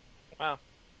 Wow,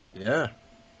 Yeah,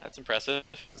 that's impressive.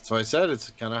 that's why I said it's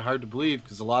kind of hard to believe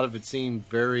because a lot of it seemed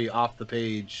very off the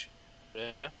page.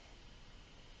 Yeah.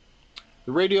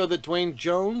 The radio that Dwayne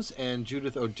Jones and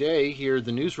Judith O'Dea hear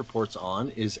the news reports on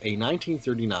is a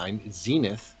 1939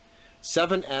 Zenith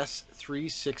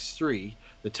 7S363.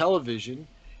 The television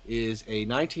is a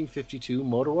 1952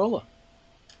 Motorola.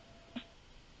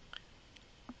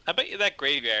 I bet you that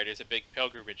graveyard is a big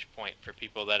pilgrimage point for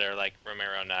people that are like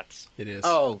Romero nuts. It is.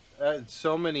 Oh,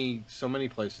 so many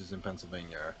places in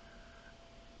Pennsylvania.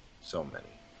 So many.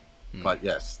 But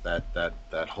yes,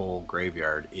 that whole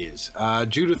graveyard is.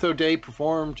 Judith O'Dea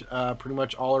performed pretty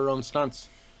much all her own stunts,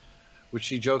 which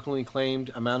she jokingly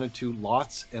claimed amounted to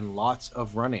lots and lots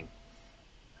of running.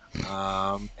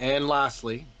 And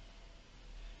lastly,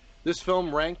 this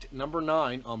film ranked number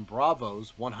 9 on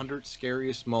Bravo's 100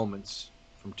 Scariest Moments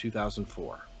from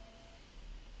 2004.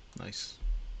 Nice.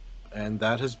 And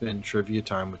that has been Trivia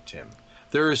Time with Tim.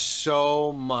 There is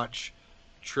so much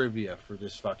trivia for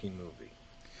this fucking movie.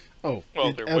 Oh, Well,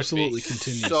 it there would absolutely be.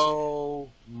 continues. So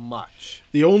much.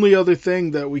 The only other thing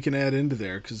that we can add into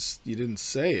there, because you didn't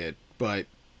say it, but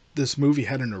this movie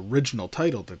had an original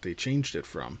title that they changed it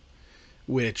from,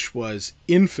 which was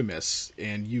Infamous,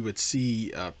 and you would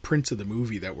see prints of the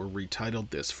movie that were retitled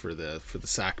this for the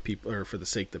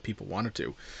sake that people wanted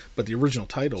to, but the original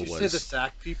title Did you was say the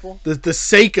sack people? the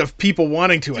sake of people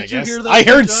wanting to. Did I you guess hear that, I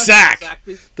heard Josh? sack.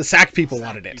 People? The sack people Sack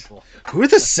wanted it. people. Who are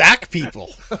the sack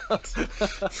people?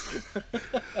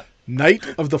 Night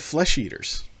of the Flesh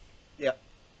Eaters. Yep.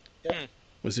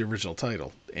 Was the original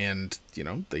title, and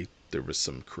there was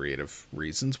some creative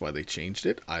reasons why they changed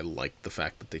it. I liked the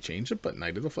fact that they changed it, but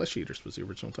Night of the Flesh Eaters was the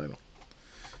original title.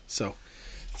 So,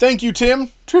 thank you,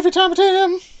 Tim. Trivia time with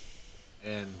Tim.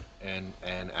 And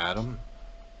Adam.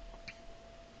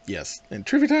 Yes, and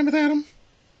Trivia time with Adam.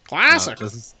 Classic.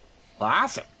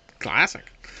 Classic.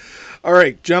 All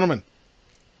right, gentlemen.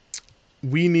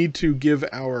 We need to give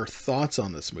our thoughts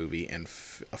on this movie and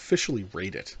officially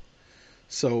rate it.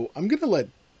 So I'm going to let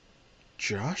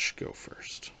Josh go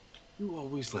first. You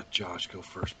always let Josh go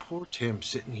first. Poor Tim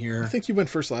sitting here. I think you went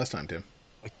first last time, Tim.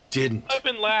 I didn't. I've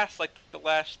been last like the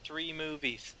last 3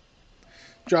 movies.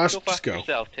 Josh, Go just fuck go.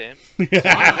 yourself, Tim.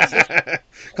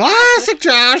 Classic,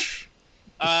 Josh.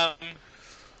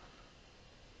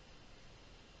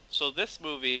 So this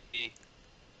movie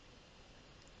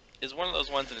is one of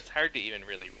those ones that it's hard to even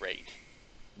really rate.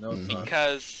 No, it's not.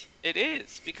 Because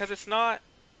it's not.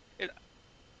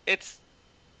 It's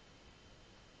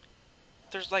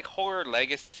there's like horror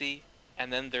legacy,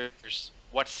 and then there's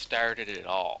what started it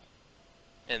all,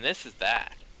 and this is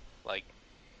that. Like,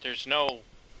 there's no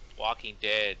Walking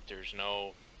Dead, there's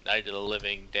no Night of the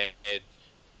Living Dead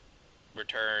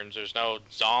Returns, there's no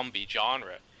zombie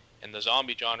genre, and the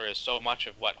zombie genre is so much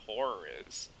of what horror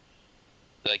is.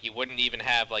 Like, you wouldn't even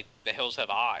have like The Hills Have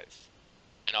Eyes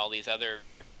and all these other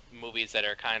movies that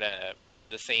are kind of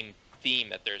the same theme,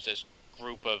 that there's this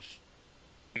group of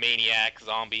maniacs,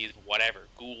 zombies, whatever,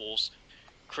 ghouls,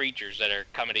 creatures that are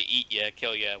coming to eat you,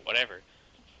 kill you, whatever.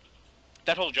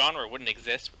 That whole genre wouldn't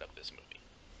exist without this movie.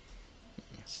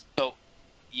 So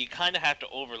you kind of have to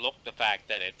overlook the fact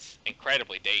that it's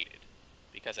incredibly dated,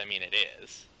 because I mean it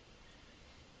is.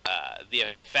 The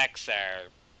effects are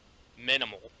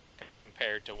minimal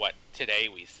compared to what today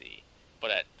we see,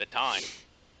 but at the time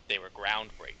they were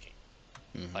groundbreaking,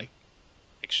 like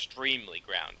extremely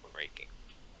groundbreaking,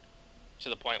 to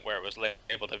the point where it was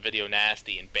labeled a video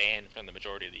nasty and banned from the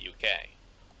majority of the UK.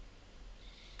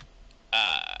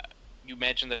 You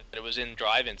mentioned that it was in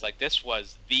drive-ins. Like, this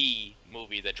was the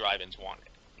movie that drive-ins wanted.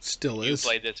 Still You is.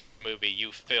 played this movie,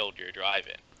 you filled your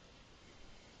drive-in.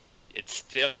 It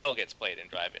still gets played in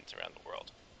drive-ins around the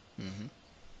world.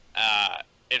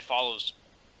 It follows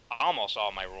almost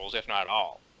all my rules, if not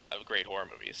all, of great horror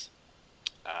movies.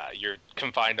 You're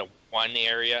confined to one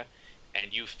area,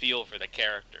 and you feel for the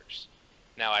characters.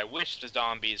 Now, I wish the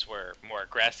zombies were more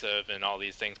aggressive and all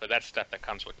these things, but that's stuff that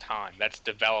comes with time. That's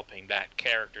developing that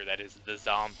character that is the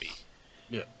zombie.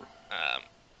 Yeah.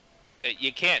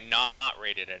 You can't not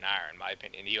rate it an R, in my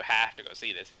opinion. You have to go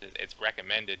see this. It's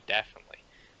recommended, definitely.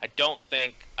 I don't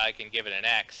think I can give it an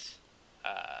X,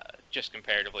 just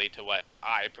comparatively to what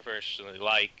I personally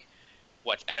like,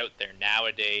 what's out there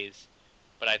nowadays.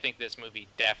 But I think this movie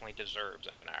definitely deserves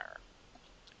an R.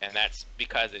 And that's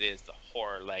because it is the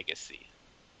horror legacy.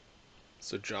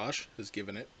 So Josh has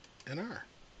given it an R.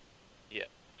 Yeah.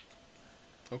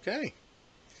 Okay.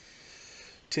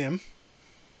 Tim,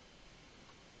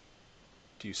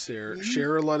 do you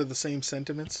share a lot of the same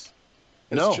sentiments?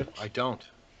 No, I don't.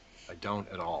 I don't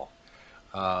at all.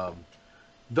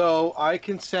 Though I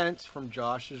can sense from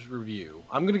Josh's review,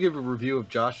 I'm going to give a review of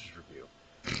Josh's review,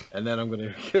 and then I'm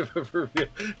going to give a review.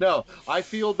 No, I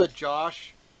feel that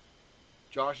Josh's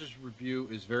review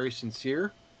is very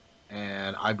sincere,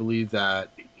 and I believe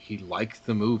that he liked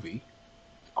the movie.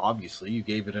 Obviously, you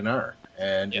gave it an R,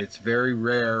 and it's very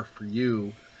rare for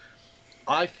you.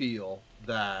 I feel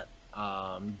that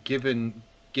given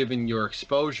your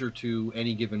exposure to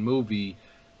any given movie,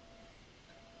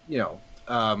 you know,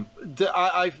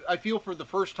 I feel for the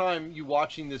first time you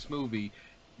watching this movie,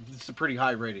 it's a pretty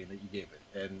high rating that you gave it,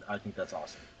 and I think that's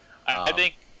awesome. I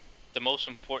think the most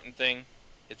important thing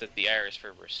is that the R is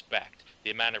for respect.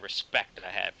 The amount of respect that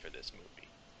I have for this movie.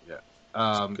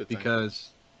 Yeah, because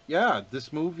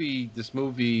this movie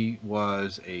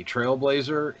was a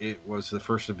trailblazer. It was the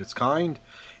first of its kind.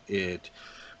 It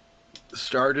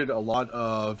started a lot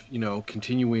of,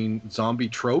 continuing zombie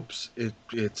tropes.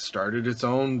 It started its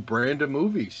own brand of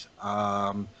movies.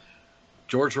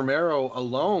 George Romero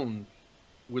alone,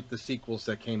 with the sequels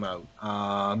that came out,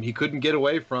 he couldn't get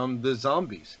away from the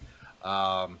zombies.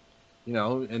 And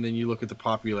then you look at the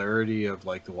popularity of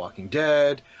like The Walking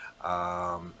Dead,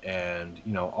 and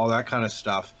all that kind of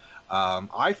stuff.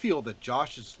 I feel that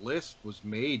Josh's list was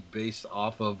made based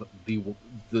off of the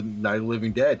Night of the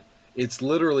Living Dead. It's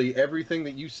literally everything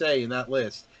that you say in that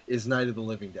list is Night of the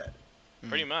Living Dead.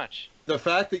 Pretty much. The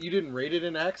fact that you didn't rate it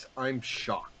an X, I'm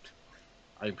shocked.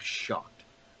 I'm shocked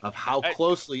of how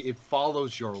closely it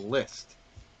follows your list.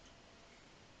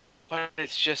 But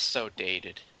it's just so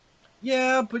dated.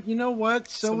 Yeah, but you know what?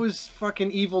 So is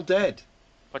fucking Evil Dead.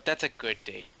 But that's a good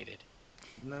dated.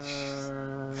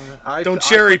 Don't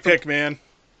cherry pick, man.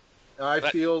 I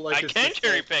feel like I can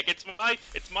cherry pick. It's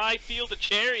my field of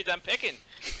cherries I'm picking.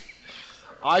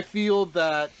 I feel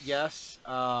that yes,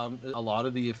 a lot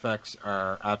of the effects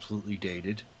are absolutely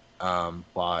dated,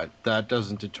 but that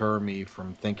doesn't deter me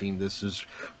from thinking this is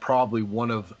probably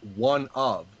one of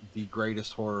the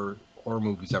greatest horror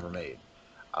movies ever made.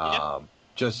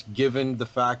 Just given the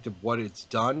fact of what it's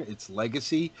done, its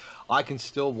legacy, I can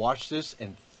still watch this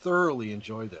and thoroughly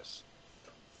enjoy this.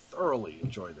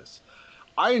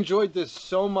 I enjoyed this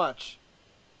so much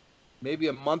maybe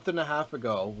a month and a half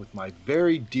ago with my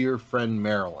very dear friend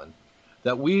Marilyn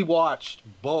that we watched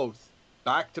both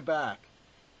back to back,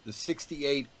 the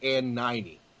 68 and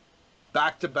 90,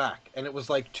 back to back. And it was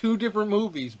like two different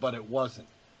movies, but it wasn't.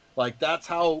 Like, that's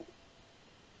how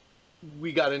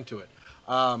we got into it.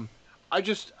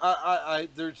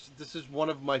 This is one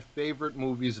of my favorite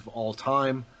movies of all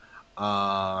time.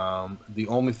 The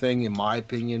only thing, in my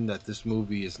opinion, that this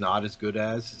movie is not as good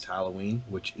as is Halloween,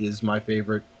 which is my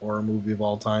favorite horror movie of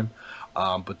all time.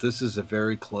 But this is a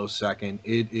very close second.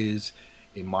 It is,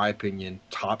 in my opinion,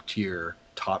 top tier,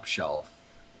 top shelf,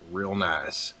 real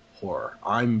nice horror.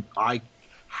 I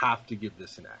have to give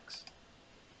this an X.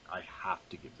 I have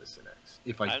to give this an X.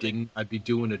 If I didn't, I'd be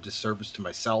doing a disservice to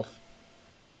myself.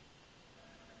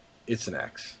 It's an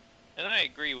X. And I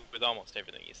agree with almost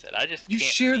everything you said. I just You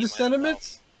can't share see the myself-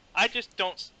 sentiments? I just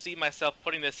don't see myself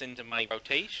putting this into my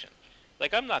rotation.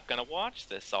 Like, I'm not gonna watch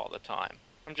this all the time.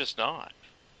 I'm just not.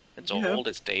 It's Yeah, old,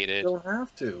 it's dated. You don't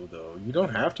have to, though. You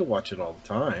don't have to watch it all the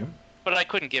time. But I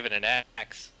couldn't give it an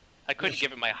X. I couldn't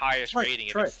give it my highest rating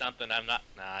if it's something I'm not.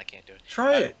 Nah, I can't do it.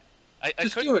 Try it. I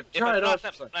Just couldn't. do it. If Try it's it not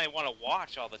out. something I want to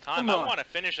watch all the time, Come I on. want to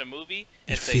finish a movie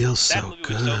and It say feels that so movie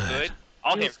was so good. good.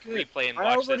 I'll hit Feels good. replay and I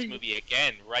watch already- this movie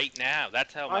again right now.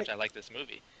 That's how much I like this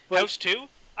movie. But- House 2,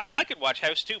 I could watch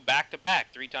House 2 back to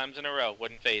back 3 times in a row.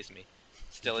 Wouldn't phase me.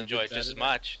 Still Did you enjoy get it that just in as there?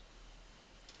 much.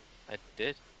 I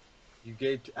did. You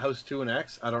gave House 2 an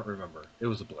X? I don't remember. It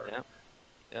was a blur.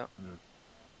 Yeah.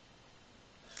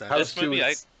 That House This movie, 2 I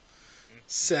is-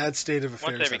 sad state of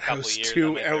affairs every that couple House years,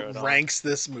 2 I may throw it on. outranks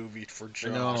this movie for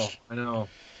Josh. I know.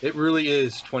 It really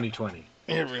is 2020.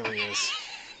 It really is.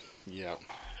 Yeah.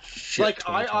 Like,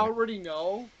 I already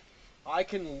know, I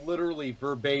can literally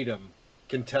verbatim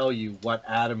can tell you what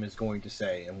Adam is going to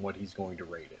say and what he's going to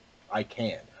rate it. I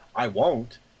can. I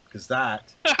won't, because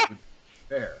that would be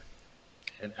fair.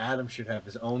 And Adam should have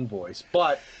his own voice.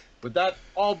 But with that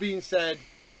all being said,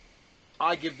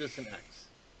 I give this an X.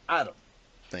 Adam.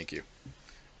 Thank you.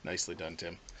 Nicely done,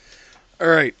 Tim. All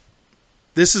right.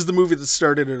 This is the movie that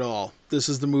started it all. This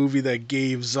is the movie that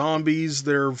gave zombies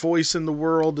their voice in the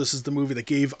world. This is the movie that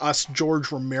gave us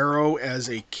George Romero as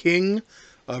a king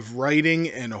of writing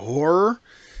and horror.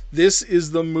 This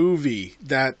is the movie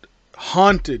that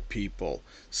haunted people,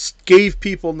 gave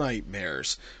people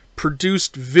nightmares,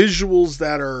 produced visuals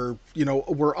that are,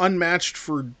 were unmatched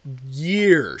for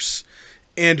years.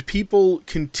 And people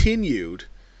continued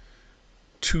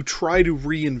to try to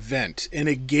reinvent, and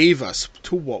it gave us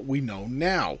to what we know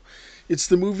now. It's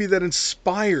the movie that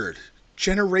inspired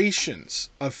generations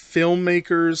of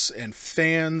filmmakers and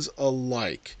fans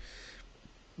alike.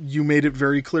 You made it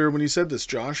very clear when you said this,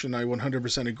 Josh, and I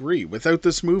 100% agree. Without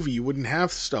this movie, you wouldn't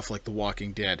have stuff like The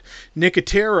Walking Dead.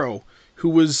 Nicotero, who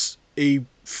was a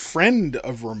friend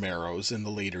of Romero's in the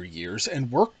later years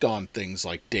and worked on things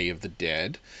like Day of the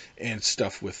Dead and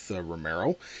stuff with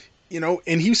Romero,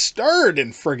 and he starred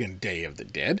in friggin' Day of the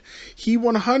Dead. He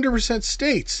 100%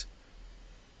 states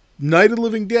Night of the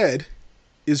Living Dead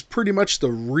is pretty much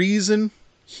the reason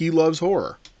he loves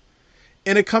horror.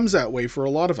 And it comes that way for a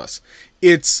lot of us.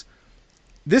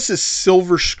 This is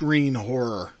silver screen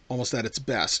horror almost at its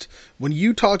best. When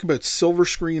you talk about silver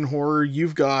screen horror,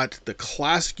 you've got the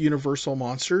classic Universal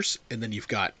monsters, and then you've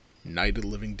got Night of the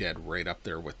Living Dead right up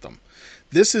there with them.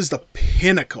 This is the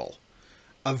pinnacle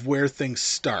of where things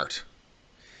start.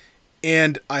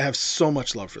 And I have so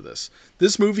much love for this.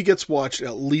 This movie gets watched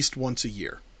at least once a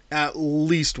year. At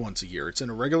least once a year. It's in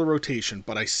a regular rotation,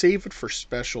 but I save it for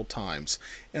special times.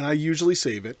 And I usually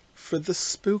save it for the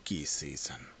spooky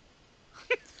season.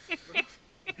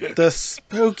 The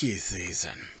spooky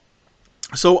season.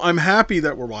 So I'm happy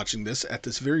that we're watching this at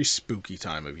this very spooky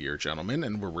time of year, gentlemen,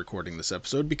 and we're recording this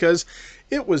episode because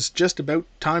it was just about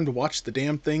time to watch the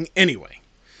damn thing anyway.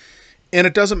 And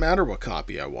it doesn't matter what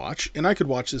copy I watch, and I could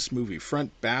watch this movie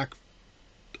front, back,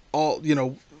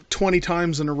 20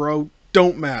 times in a row,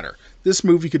 don't matter. This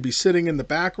movie could be sitting in the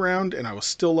background, and I will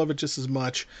still love it just as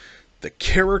much. The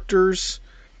characters,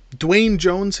 Dwayne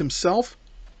Jones himself,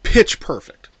 pitch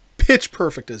perfect. Pitch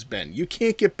perfect as Ben. You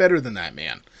can't get better than that,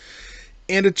 man.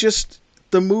 And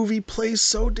the movie plays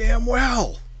so damn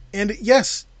well. And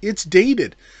yes, it's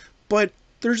dated, but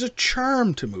there's a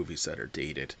charm to movies that are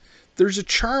dated. There's a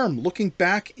charm looking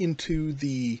back into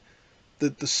the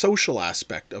social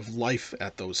aspect of life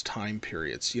at those time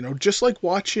periods. Just like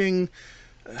watching,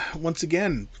 once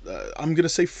again, I'm going to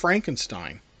say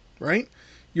Frankenstein, right?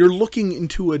 You're looking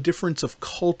into a difference of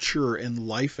culture and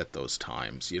life at those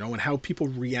times, and how people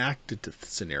reacted to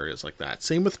scenarios like that.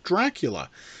 Same with Dracula.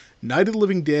 Night of the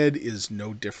Living Dead is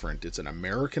no different. It's an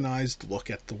Americanized look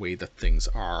at the way that things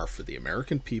are for the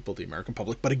American people, the American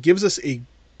public, but it gives us a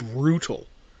brutal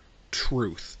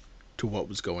truth to what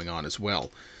was going on as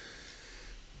well.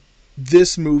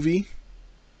 This movie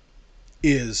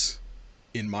is,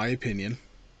 in my opinion,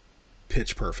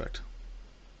 pitch perfect.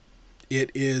 It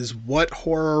is what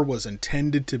horror was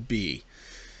intended to be.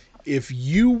 If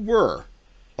you were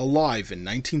alive in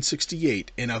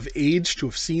 1968 and of age to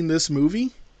have seen this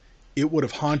movie, it would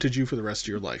have haunted you for the rest of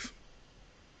your life.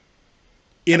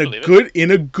 In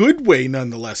a good way,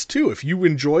 nonetheless, too. If you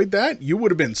enjoyed that, you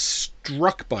would have been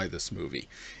struck by this movie.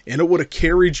 And it would have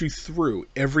carried you through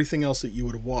everything else that you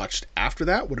would have watched. After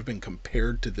that would have been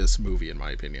compared to this movie, in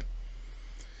my opinion.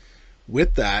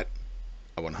 With that,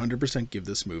 I 100% give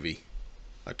this movie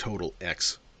a total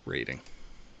X rating.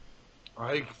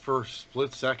 For a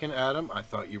split second, Adam, I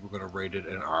thought you were going to rate it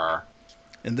an R.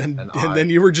 And then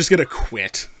you were just going to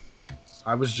quit.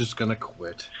 I was just going to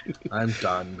quit. I'm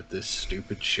done with this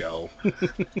stupid show.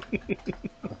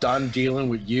 Done dealing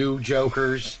with you,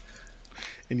 jokers.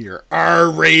 And your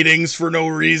R ratings for no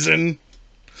reason.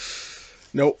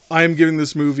 No, I am giving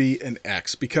this movie an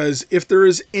X because if there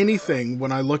is anything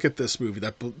when I look at this movie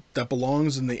that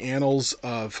belongs in the annals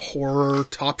of horror,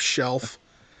 top shelf,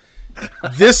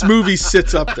 this movie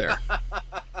sits up there.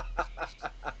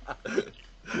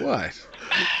 What?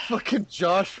 Fucking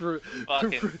Josh for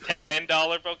Fucking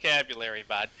 $10 vocabulary,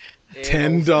 bud.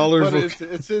 $10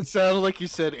 But it sounded like you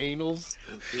said anals.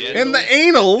 in the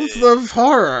annals of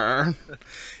horror.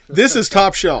 This is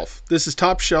top shelf. This is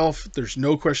top shelf. There's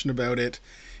no question about it.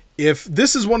 If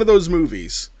this is one of those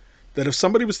movies that if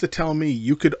somebody was to tell me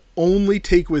you could only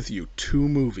take with you 2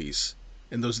 movies,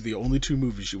 and those are the only 2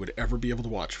 movies you would ever be able to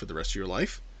watch for the rest of your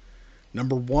life,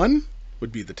 number 1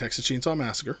 would be The Texas Chainsaw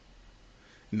Massacre.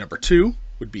 Number 2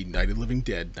 would be Night of the Living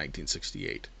Dead,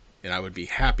 1968. And I would be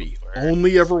happy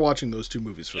only ever watching those 2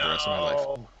 movies for the rest of my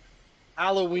life.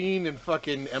 Halloween and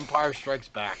fucking Empire Strikes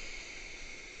Back.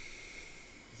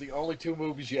 It's the only 2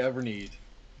 movies you ever need.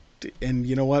 And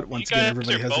you know what? Once You again, guys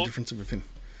everybody are has a both- difference of opinion.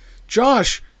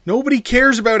 Josh, nobody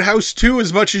cares about House 2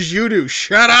 as much as you do.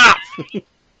 Shut up! That's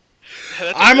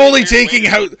a I'm really only weird taking way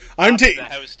to House... I'm top taking... the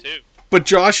House too, But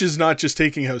Josh is not just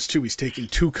taking House 2, he's taking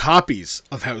 2 copies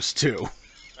of House 2.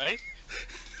 right?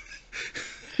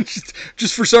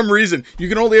 just for some reason. You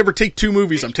can only ever take 2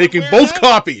 movies. I'm taking Where both at?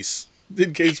 copies.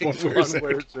 In case one wears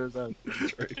out.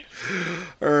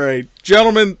 All right.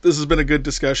 Gentlemen, this has been a good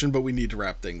discussion, but we need to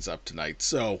wrap things up tonight.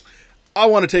 So I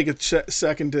want to take a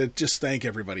second to just thank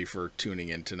everybody for tuning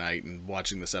in tonight and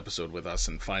watching this episode with us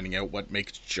and finding out what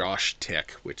makes Josh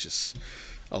tick, which is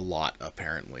a lot,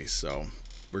 apparently. So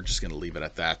we're just going to leave it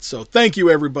at that. So thank you,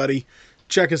 everybody.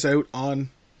 Check us out on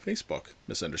Facebook,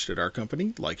 Misunderstood Art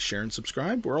Company. Like, share, and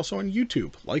subscribe. We're also on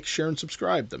YouTube. Like, share, and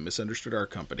subscribe, The Misunderstood Art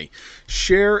Company.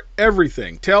 Share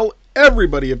everything. Tell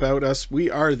everybody about us. We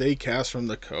are They Cast from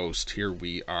the Coast. Here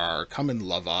we are. Come and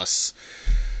love us.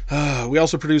 We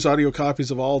also produce audio copies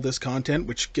of all this content,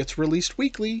 which gets released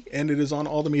weekly, and it is on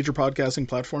all the major podcasting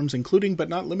platforms, including but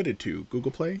not limited to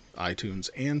Google Play,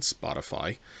 iTunes, and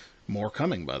Spotify. More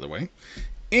coming, by the way.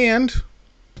 And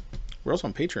we're also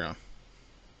on Patreon.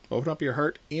 Open up your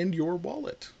heart and your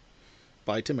wallet.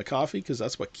 Buy Tim a coffee, because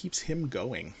that's what keeps him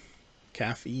going.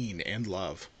 Caffeine and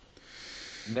love.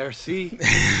 Merci.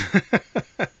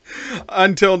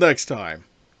 Until next time,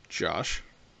 Josh.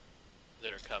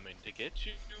 They're coming to get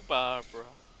you, Barbara.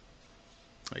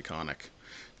 Iconic.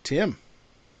 Tim.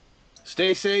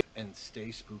 Stay safe and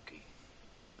stay spooky.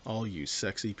 All you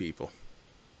sexy people.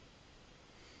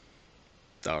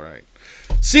 All right.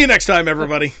 See you next time,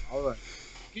 everybody. All right.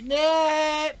 Good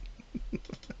night.